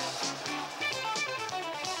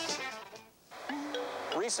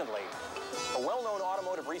 Recently, a well-known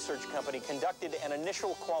automotive research company conducted an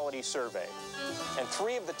initial quality survey, and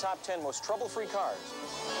 3 of the top 10 most trouble-free cars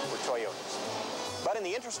were Toyotas. But in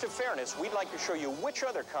the interest of fairness, we'd like to show you which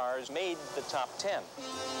other cars made the top 10.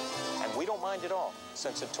 And we don't mind at all,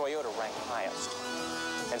 since a Toyota ranked highest.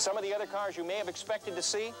 And some of the other cars you may have expected to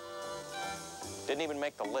see didn't even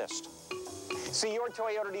make the list. See your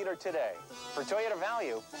Toyota dealer today. For Toyota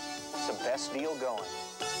value, it's the best deal going.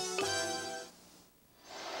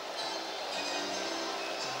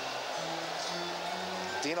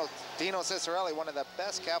 Dino Cicerelli, one of the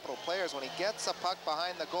best Capital players, when he gets a puck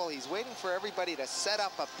behind the goal, he's waiting for everybody to set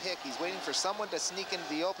up a pick. He's waiting for someone to sneak into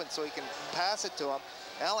the open so he can pass it to him.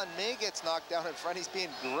 Alan May gets knocked down in front. He's being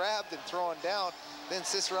grabbed and thrown down. Then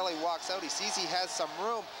Cicerelli walks out. He sees he has some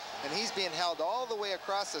room, and he's being held all the way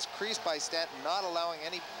across this crease by Stanton, not allowing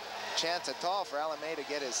any chance at all for Alan May to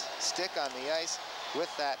get his stick on the ice. With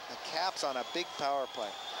that, the Caps on a big power play.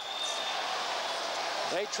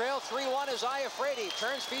 They trail 3-1 as Iafrate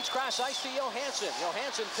turns, feeds cross ice to Johansson.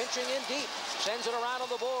 Johansson pinching in deep, sends it around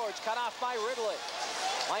on the boards, cut off by Ridley.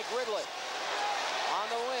 Mike Ridley on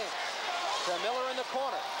the wing to Miller in the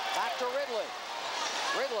corner, back to Ridley.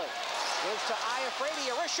 Ridley gives to Iafrate,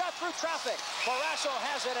 a wrist shot through traffic. Barrasso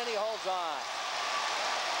has it and he holds on.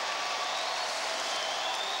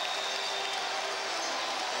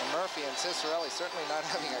 Murphy and Cicerelli certainly not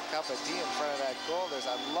having a cup of tea in front of that goal. There's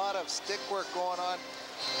a lot of stick work going on.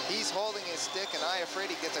 He's holding his stick, and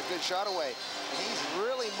Iafrate gets a good shot away. And he's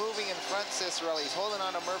really moving in front, Cicerelli. He's holding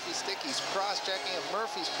on to Murphy's stick. He's cross-checking, and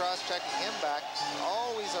Murphy's cross-checking him back.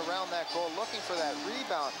 Always around that goal, looking for that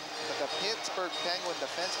rebound. But the Pittsburgh Penguin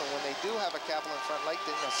defensemen, when they do have a Capital in front, like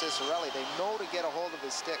Dino Cicerelli, they know to get a hold of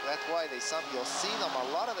his stick. That's why you'll see them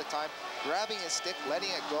a lot of the time grabbing his stick,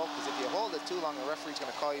 letting it go, because if you hold it too long, the referee's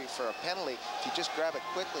going to call you for a penalty. If you just grab it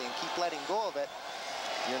quickly and keep letting go of it,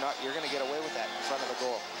 you're going to get away with that in front of the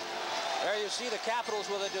goal. There you see the Capitals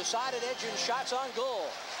with a decided edge in shots on goal.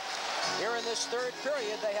 Here in this third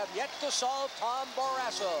period, they have yet to solve Tom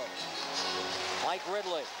Barrasso. Mike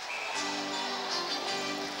Ridley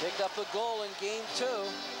picked up the goal in game 2.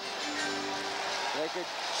 They could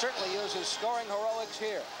certainly use his scoring heroics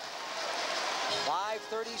here.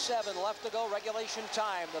 5:37 left to go, regulation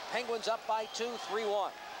time. The Penguins up by 2,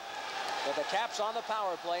 3-1. But the Caps on the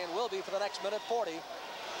power play and will be for the next minute 40.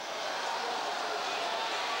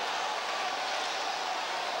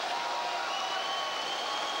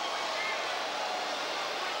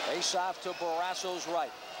 Face off to Barrasso's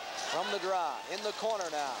right. From the draw, in the corner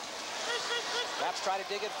now. Caps try to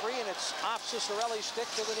dig it free, and it's off Cicerelli's stick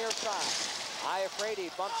to the near side.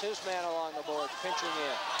 Iafrate bumps his man along the boards, pinching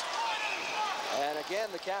in. And again,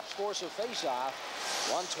 the Caps force a face-off.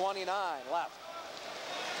 1:29 left.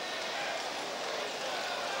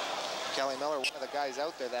 Kelly Miller, one of the guys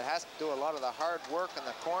out there that has to do a lot of the hard work in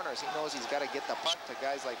the corners. He knows he's got to get the puck to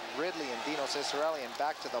guys like Ridley and Dino Cicerelli and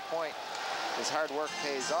back to the point. His hard work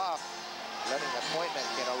pays off, letting the point man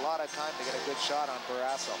get a lot of time to get a good shot on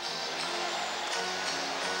Barrasso.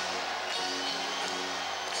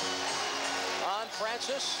 On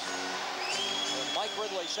Francis. And Mike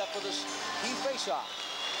Ridley set for this key face-off.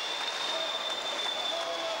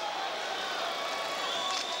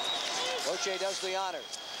 Roche does the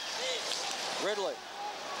honors. Ridley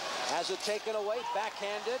has it taken away,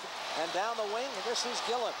 backhanded, and down the wing. And this is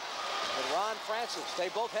Gillen and Ron Francis. They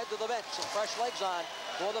both head to the bench. Some fresh legs on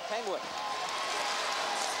for the Penguin.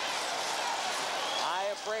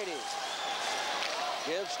 Iafrate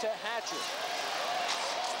gives to Hatcher.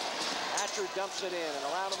 Hatcher dumps it in and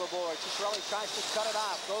around on the board. Cicerelli tries to cut it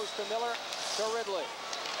off. Goes to Miller, to Ridley.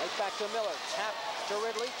 Right back to Miller. Tap to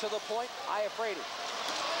Ridley, to the point. Iafrate.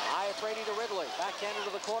 Iafrate to Ridley. Backhanded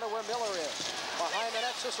to the corner where Miller is. Behind the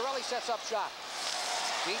net, Cicerelli sets up shot.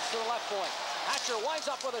 Beats to the left point. Hatcher winds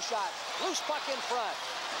up with a shot. Loose puck in front.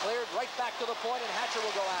 Cleared right back to the point, and Hatcher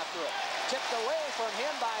will go after it. Tipped away from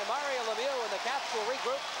him by Mario Lemieux, and the Caps will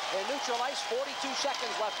regroup in neutral ice. 42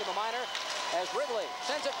 seconds left in the minor as Ridley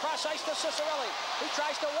sends it cross ice to Cicerelli. He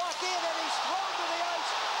tries to walk in, and he's thrown to the ice.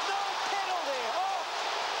 No penalty. Oh,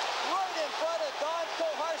 right in front of Don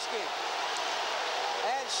Koharski.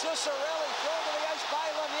 And Cicerelli thrown to the ice by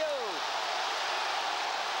Lemieux.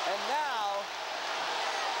 And now,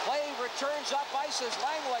 play returns up ice as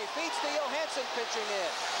Langley feeds to Johansson pitching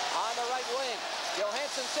in. On the right wing,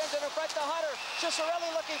 Johansson sends it in front to Hunter.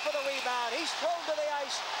 Cicerelli looking for the rebound. He's thrown to the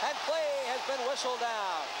ice, and play has been whistled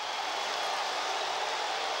down.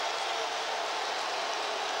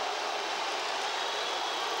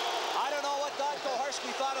 I don't know what Don Koharski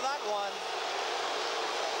thought of that one.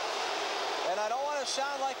 And I don't want to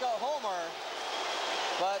sound like a homer,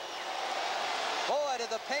 but boy, did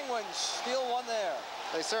the Penguins steal one there.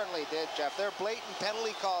 They certainly did, Jeff. They're blatant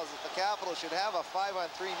penalty calls that the Capitals should have a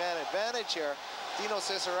 5-on-3 man advantage here. Dino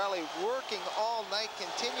Cicerelli working all night,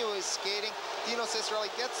 continuous skating. Dino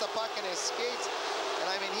Cicerelli gets the puck in his skates,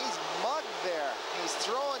 and I mean, he's mugged there. He's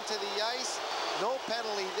thrown to the ice, no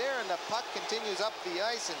penalty there, and the puck continues up the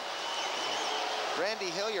ice, and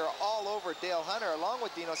Randy Hillier all over Dale Hunter along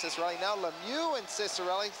with Dino Cicerelli. Now Lemieux and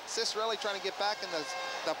Cicerelli. Cicerelli trying to get back in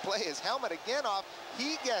the play. His helmet again off.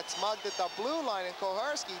 He gets mugged at the blue line, and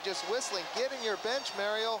Koharski just whistling, "Get in your bench,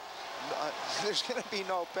 Mario." there's going to be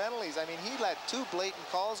no penalties. I mean, he let 2 blatant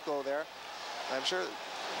calls go there. I'm sure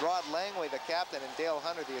Rod Langway, the captain, and Dale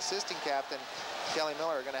Hunter, the assistant captain, Kelly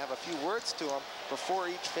Miller, are going to have a few words to him before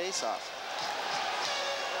each face-off.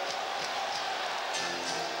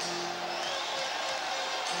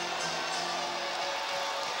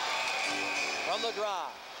 From the draw,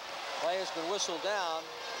 play has been whistled down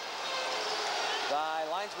by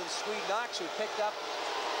linesman Swede Knox, who picked up,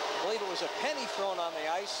 I believe it was a penny thrown on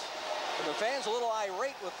the ice. And the fans a little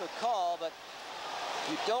irate with the call, but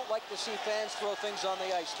you don't like to see fans throw things on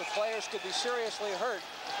the ice. The players could be seriously hurt.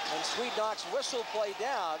 And Swede Knox whistle play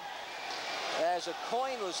down as a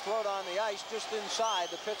coin was thrown on the ice just inside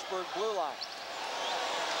the Pittsburgh blue line.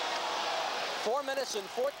 4 minutes and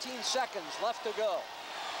 14 seconds left to go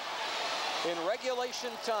in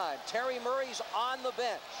regulation time. Terry Murray's on the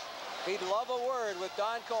bench. He'd love a word with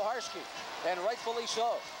Don Koharski, and rightfully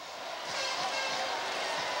so.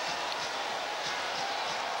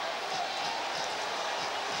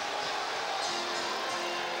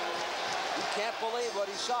 He can't believe what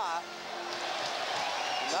he saw.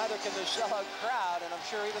 Neither can the sellout crowd, and I'm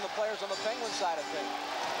sure even the players on the Penguin side of things.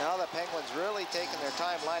 Now the Penguins really taking their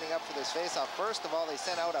time lining up for this faceoff. First of all, they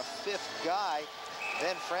sent out a 5th guy.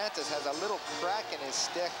 Then Francis has a little crack in his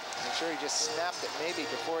stick. I'm sure he just snapped it maybe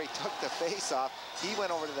before he took the face-off. He went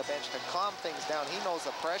over to the bench to calm things down. He knows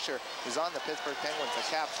the pressure is on the Pittsburgh Penguins. The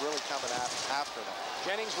Caps really coming after them.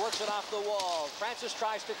 Jennings works it off the wall. Francis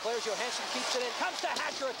tries to clear. Johansson keeps it in. Comes to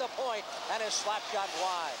Hatcher at the point, and his slap shot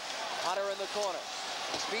wide. Hunter in the corner.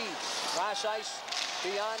 Speed. Cross ice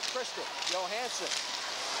beyond Kristich. Johansson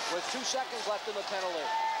with 2 seconds left in the penalty.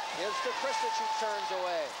 Gives to Kristich, who turns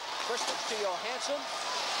away. Kristich to Johansson.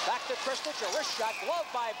 Back to Kristich. A wrist shot. Glove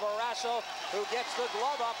by Barrasso, who gets the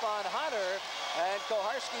glove up on Hunter. And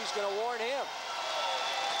Koharski's going to warn him.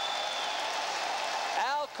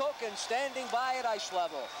 Al Koken standing by at ice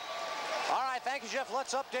level. All right, thank you, Jeff.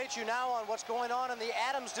 Let's update you now on what's going on in the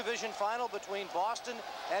Adams Division final between Boston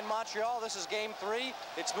and Montreal. This is Game 3.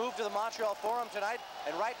 It's moved to the Montreal Forum tonight.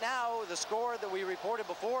 And right now, the score that we reported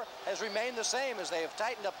before has remained the same as they have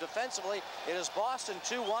tightened up defensively. It is Boston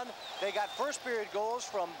 2-1. They got first period goals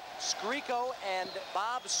from Skriko and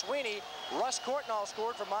Bob Sweeney. Russ Courtnall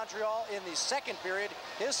scored for Montreal in the second period,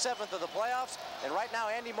 his 7th of the playoffs. And right now,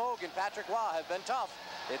 Andy Moog and Patrick Law have been tough.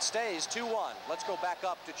 It stays 2-1. Let's go back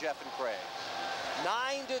up to Jeff and Craig.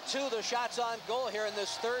 9-2, the shots on goal here in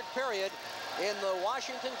this third period in the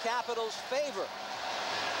Washington Capitals' favor.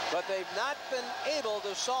 But they've not been able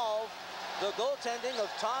to solve the goaltending of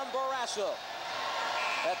Tom Barrasso.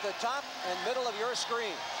 At the top and middle of your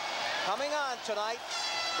screen. Coming on tonight,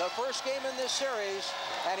 the first game in this series,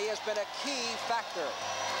 and he has been a key factor.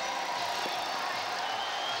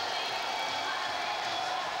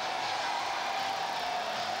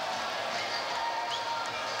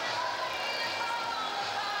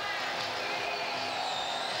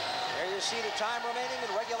 See the time remaining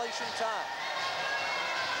in regulation time.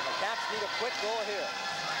 And the Caps need a quick goal here.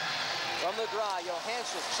 From the draw,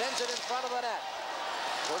 Johansson sends it in front of the net.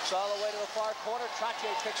 Works all the way to the far corner.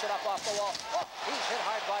 Trottier picks it up off the wall. Oh, he's hit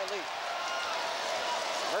hard by Leach.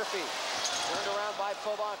 Murphy turned around by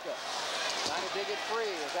Povanka. Trying to dig it free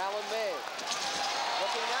is Alan May.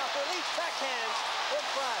 Looking now for Leach. Backhands in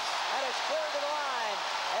front. And it's clear to the line.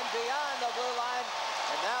 And beyond the blue line.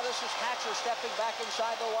 And now this is Hatcher stepping back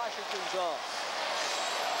inside the Washington zone.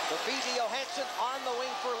 The feed to Johansson on the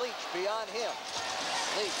wing for Leach. Beyond him.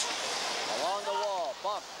 Leach along the wall.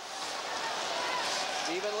 Bump.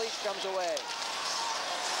 Stephen Leach comes away.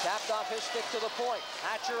 Tapped off his stick to the point.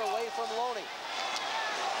 Hatcher away from Loney.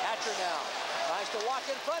 Hatcher now tries to walk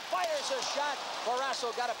in front. Fires a shot.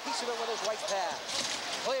 Barrasso got a piece of it with his right pass.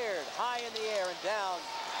 Cleared high in the air and down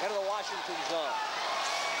into the Washington zone.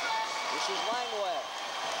 This is Langway.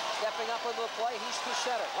 Stepping up into the play, he's to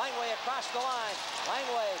center. Langway across the line.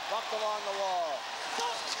 Langway bumped along the wall.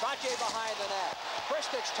 Trottier behind the net.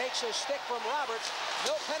 Kristich takes his stick from Roberts.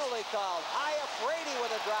 No penalty called. Iafrate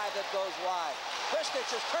with a drive that goes wide. Kristich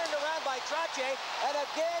is turned around by Trottier, and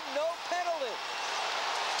again, no penalty.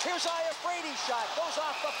 Here's Iafrate's shot. Goes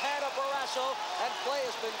off the pad of Barrasso, and play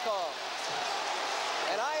has been called.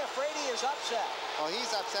 And Iafrate is upset. Well,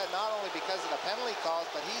 he's upset not only because of the penalty calls,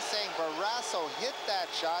 but he's saying Barrasso hit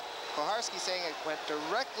that shot. Koharski saying it went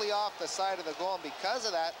directly off the side of the goal, and because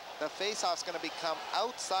of that, the faceoff's going to become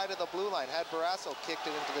outside of the blue line. Had Barrasso kicked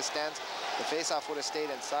it into the stands, the faceoff would have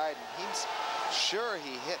stayed inside, and he's sure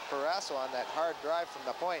he hit Barrasso on that hard drive from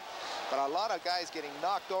the point. But a lot of guys getting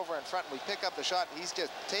knocked over in front, and we pick up the shot, and he's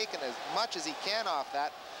just taken as much as he can off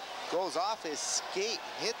that. Goes off his skate,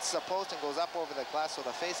 hits the post, and goes up over the glass, so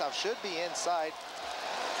the faceoff should be inside.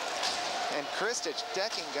 And Kristich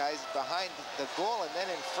decking guys behind the goal, and then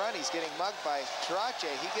in front he's getting mugged by Trache.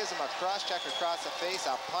 He gives him a cross-check across the face,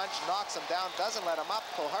 a punch, knocks him down, doesn't let him up.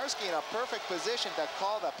 Koharski in a perfect position to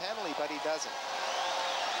call the penalty, but he doesn't.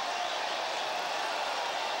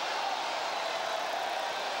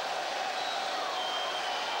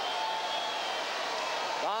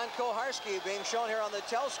 Don Koharski being shown here on the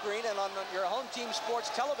telescreen and on your home team sports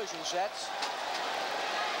television sets.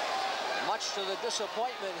 Much to the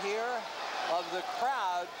disappointment here of the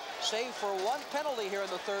crowd, save for one penalty here in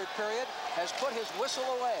the third period, has put his whistle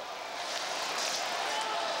away.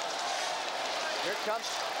 Here comes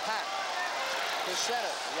Pack to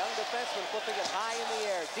center. The young defenseman flipping it high in the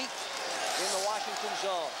air, deep in the Washington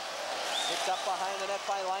zone. Picked up behind the net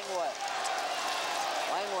by Langway.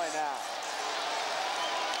 Langway now.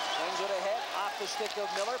 Swings it ahead, off the stick of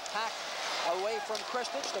Miller. Pack away from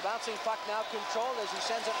Kristich. The bouncing puck now controlled as he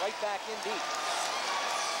sends it right back in deep.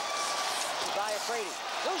 Brady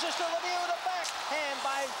loses to Lemieux, the backhand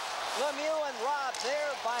by Lemieux, and robbed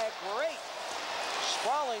there by a great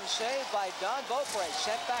sprawling save by Don Beaupre.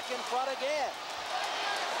 Sent back in front again.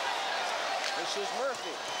 This is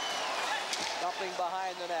Murphy dumping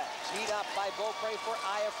behind the net. Teed up by Beaupre for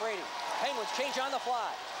Iafrate. Penguins change on the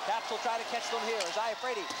fly. Caps will try to catch them here as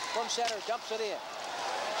Iafrate from center dumps it in.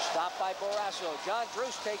 Stopped by Barrasso. John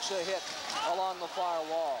Druce takes a hit along the far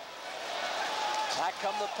wall. Back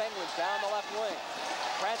come the Penguins down the left wing.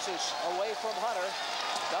 Francis away from Hunter.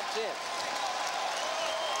 Dumped in.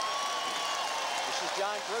 This is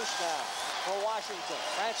John Druce now for Washington.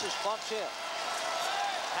 Francis bumps in.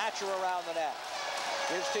 Hatcher around the net.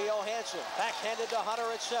 Gives to Johansson. Backhanded to Hunter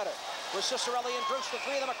at center. With Cicerelli and Druce, the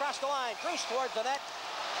three of them across the line. Druce towards the net.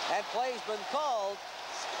 And play's been called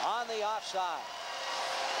on the offside.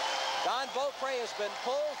 Don Beaupre has been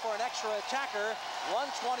pulled for an extra attacker.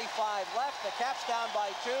 1:25 left. The Caps down by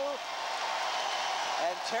 2.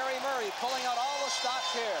 And Terry Murray pulling out all the stops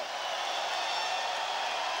here.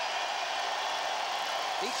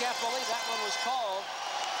 He can't believe that one was called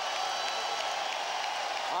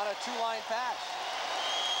on a two-line pass.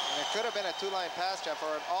 And it could have been a two-line pass, Jeff,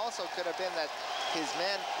 or it also could have been that his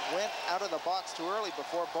man went out of the box too early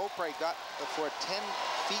before Beaupre got before 10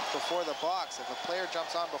 feet before the box. If a player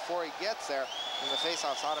jumps on before he gets there, then the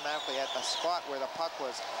faceoff's automatically at the spot where the puck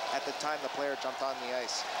was at the time the player jumped on the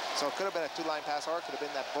ice. So it could have been a two-line pass, or it could have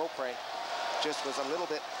been that Beaupre just was a little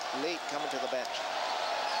bit late coming to the bench.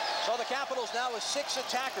 So the Capitals now with 6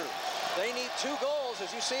 attackers. They need 2 goals,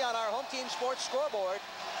 as you see on our home team sports scoreboard.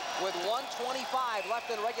 With 1:25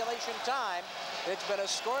 left in regulation time, it's been a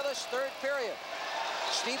scoreless third period.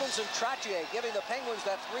 Stevens and Trottier giving the Penguins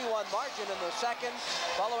that 3-1 margin in the second,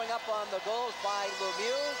 following up on the goals by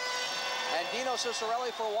Lemieux and Dino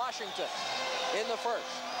Cicerelli for Washington in the first.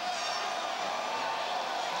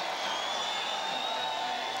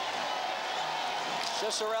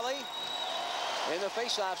 Cicerelli in the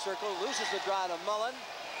faceoff circle, loses the draw to Mullen,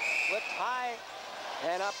 flipped high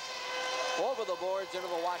and up over the boards into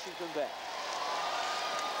the Washington bench.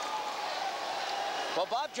 Well,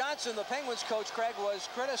 Bob Johnson, the Penguins coach, Craig, was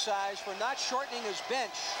criticized for not shortening his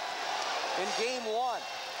bench in Game 1.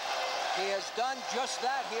 He has done just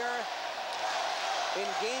that here in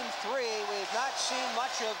Game 3. We have not seen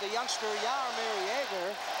much of the youngster Jaromir Jagr,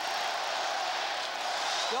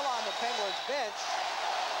 still on the Penguins bench.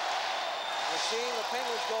 We're seeing the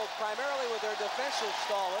Penguins go primarily with their defensive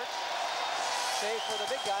stalwarts, save for the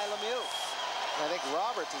big guy, Lemieux. I think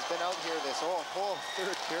Roberts has been out here this whole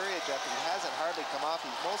third period, Jeff. He hasn't hardly come off.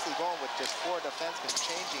 He's mostly going with just 4 defensemen,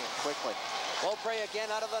 changing it quickly. Beaupre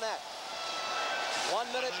again out of the net. 1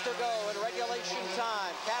 minute to go in regulation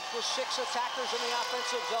time. Caps with 6 attackers in the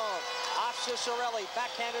offensive zone. Off Cicerelli,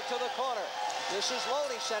 backhanded to the corner. This is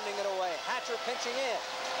Loney sending it away. Hatcher pinching in,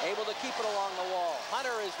 able to keep it along the wall.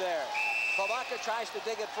 Hunter is there. Pavaka tries to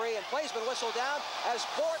dig it free, and play's been whistled down as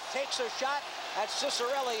Fort takes a shot at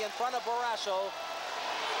Cicerelli in front of Barrasso,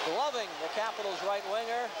 gloving the Capitals' right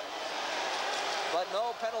winger, but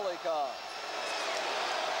no penalty call.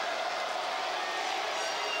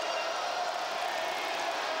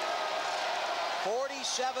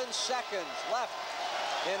 "47 seconds left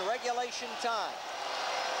in regulation time.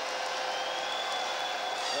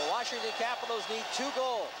 The Washington Capitals need 2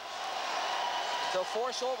 goals to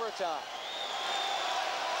force overtime.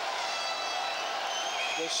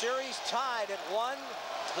 The series tied at 1.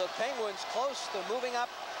 The Penguins close to moving up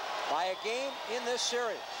by a game in this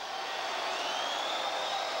series.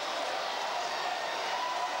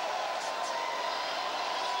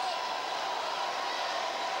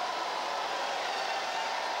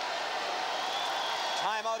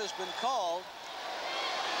 Timeout has been called,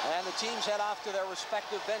 and the teams head off to their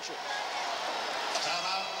respective benches.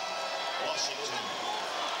 Washington.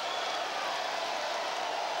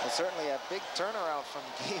 Well, certainly a big turnaround from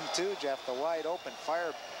game 2, Jeff. The wide open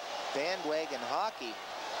fire bandwagon hockey.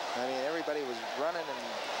 I mean, everybody was running and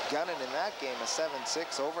gunning in that game. A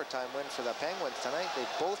 7-6 overtime win for the Penguins tonight.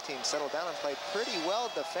 Both teams settled down and played pretty well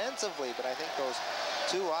defensively, but I think those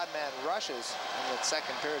 2 odd-man rushes in the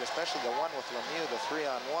second period, especially the one with Lemieux, the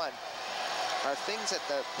 3-on-1, are things that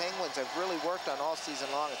the Penguins have really worked on all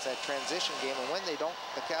season long. It's that transition game, and when they don't,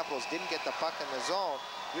 the Capitals didn't get the puck in the zone,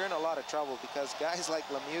 you're in a lot of trouble because guys like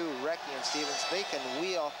Lemieux, Recchi, and Stevens, they can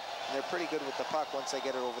wheel, and they're pretty good with the puck once they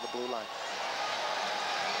get it over the blue line.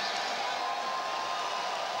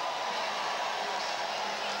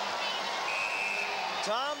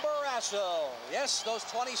 Tom Barrasso. Yes, those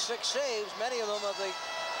 26 saves, many of them of the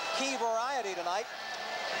key variety tonight.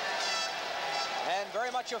 And very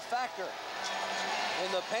much a factor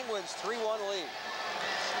in the Penguins' 3-1 lead.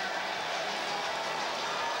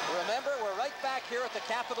 Remember, we're right back here at the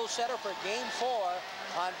Capitol Center for Game 4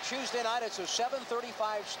 on Tuesday night. It's a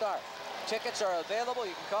 7:35 start. Tickets are available.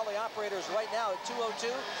 You can call the operators right now at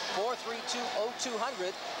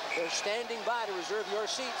 202-432-0200. They're standing by to reserve your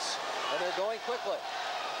seats, and they're going quickly.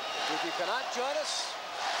 If you cannot join us,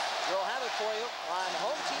 we'll have it for you on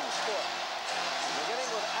Home Team Sport.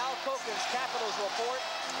 Beginning with Al Koken's Capitals report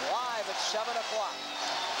live at 7 o'clock.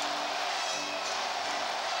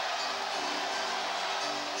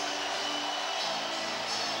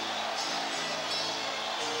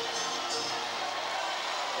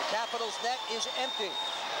 The Capitals net is empty. The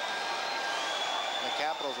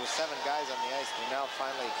Capitals with 7 guys on the ice. They're now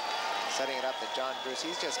finally setting it up to John Bruce.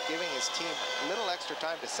 He's just giving his team a little extra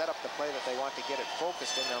time to set up the play that they want to get it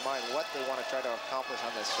focused in their mind, what they want to try to accomplish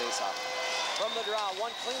on this faceoff. From the draw,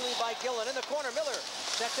 one cleanly by Gillen. In the corner, Miller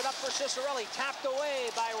sets it up for Cicerelli. Tapped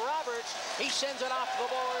away by Roberts. He sends it off the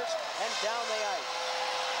boards and down the ice.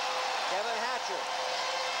 Kevin Hatcher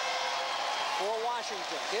for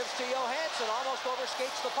Washington. Gives to Johansson. Almost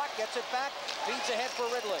overskates the puck. Gets it back. Feeds ahead for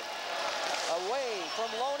Ridley. Away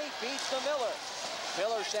from Loney. Feeds to Miller.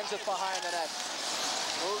 Miller sends it behind the net.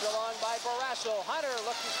 Moved along by Barrasso. Hunter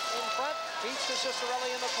looking in front. Feeds to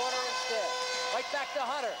Cicerelli in the corner instead. Right back to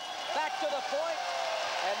Hunter. Back to the point.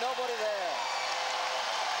 And nobody there.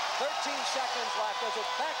 13 seconds left as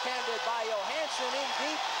it's backhanded by Johansson in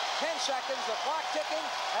deep. 10 seconds. The clock ticking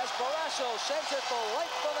as Barrasso sends it the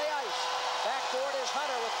length of the ice. Backboard is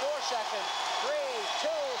Hunter with 4 seconds. 3,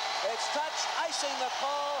 2. It's touched. Icing the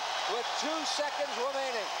call with 2 seconds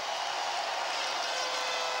remaining.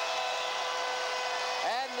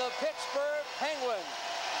 And the Pittsburgh Penguins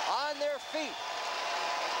on their feet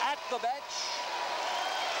at the bench.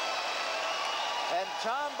 And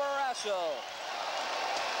Tom Barrasso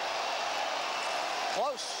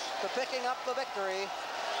close to picking up the victory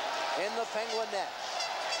in the Penguin net.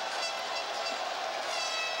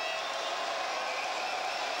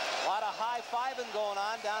 A lot of high-fiving going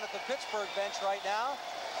on down at the Pittsburgh bench right now.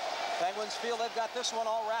 Penguins feel they've got this one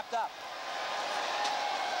all wrapped up.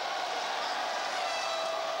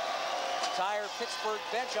 Entire Pittsburgh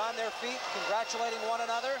bench on their feet, congratulating one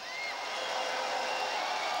another.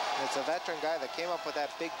 It's a veteran guy that came up with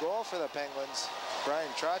that big goal for the Penguins,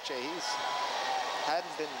 Brian Trottier. He's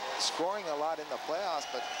hadn't been scoring a lot in the playoffs,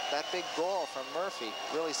 but that big goal from Murphy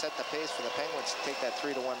really set the pace for the Penguins to take that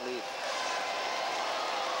 3-1 lead.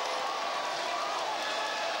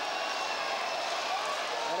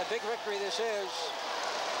 And a big victory this is,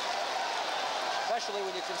 especially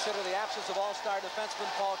when you consider the absence of all-star defenseman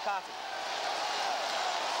Paul Coffey.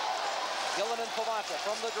 Gillen and Pavanta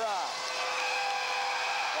from the draw.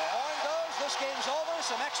 The horn goes, this game's over.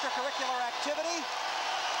 Some extracurricular activity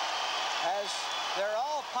as they're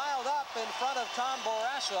all piled up in front of Tom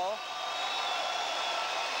Barrasso.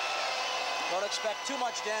 Don't expect too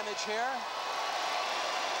much damage here.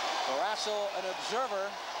 Barrasso, an observer.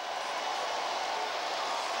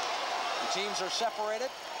 The teams are separated.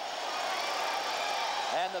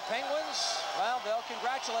 And the Penguins, well, they'll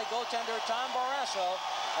congratulate goaltender Tom Barrasso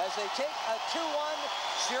as they take a 2-1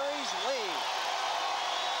 series lead.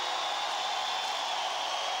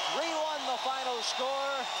 3-1 the final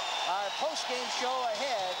score. Our post-game show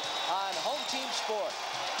ahead on Home Team Sport.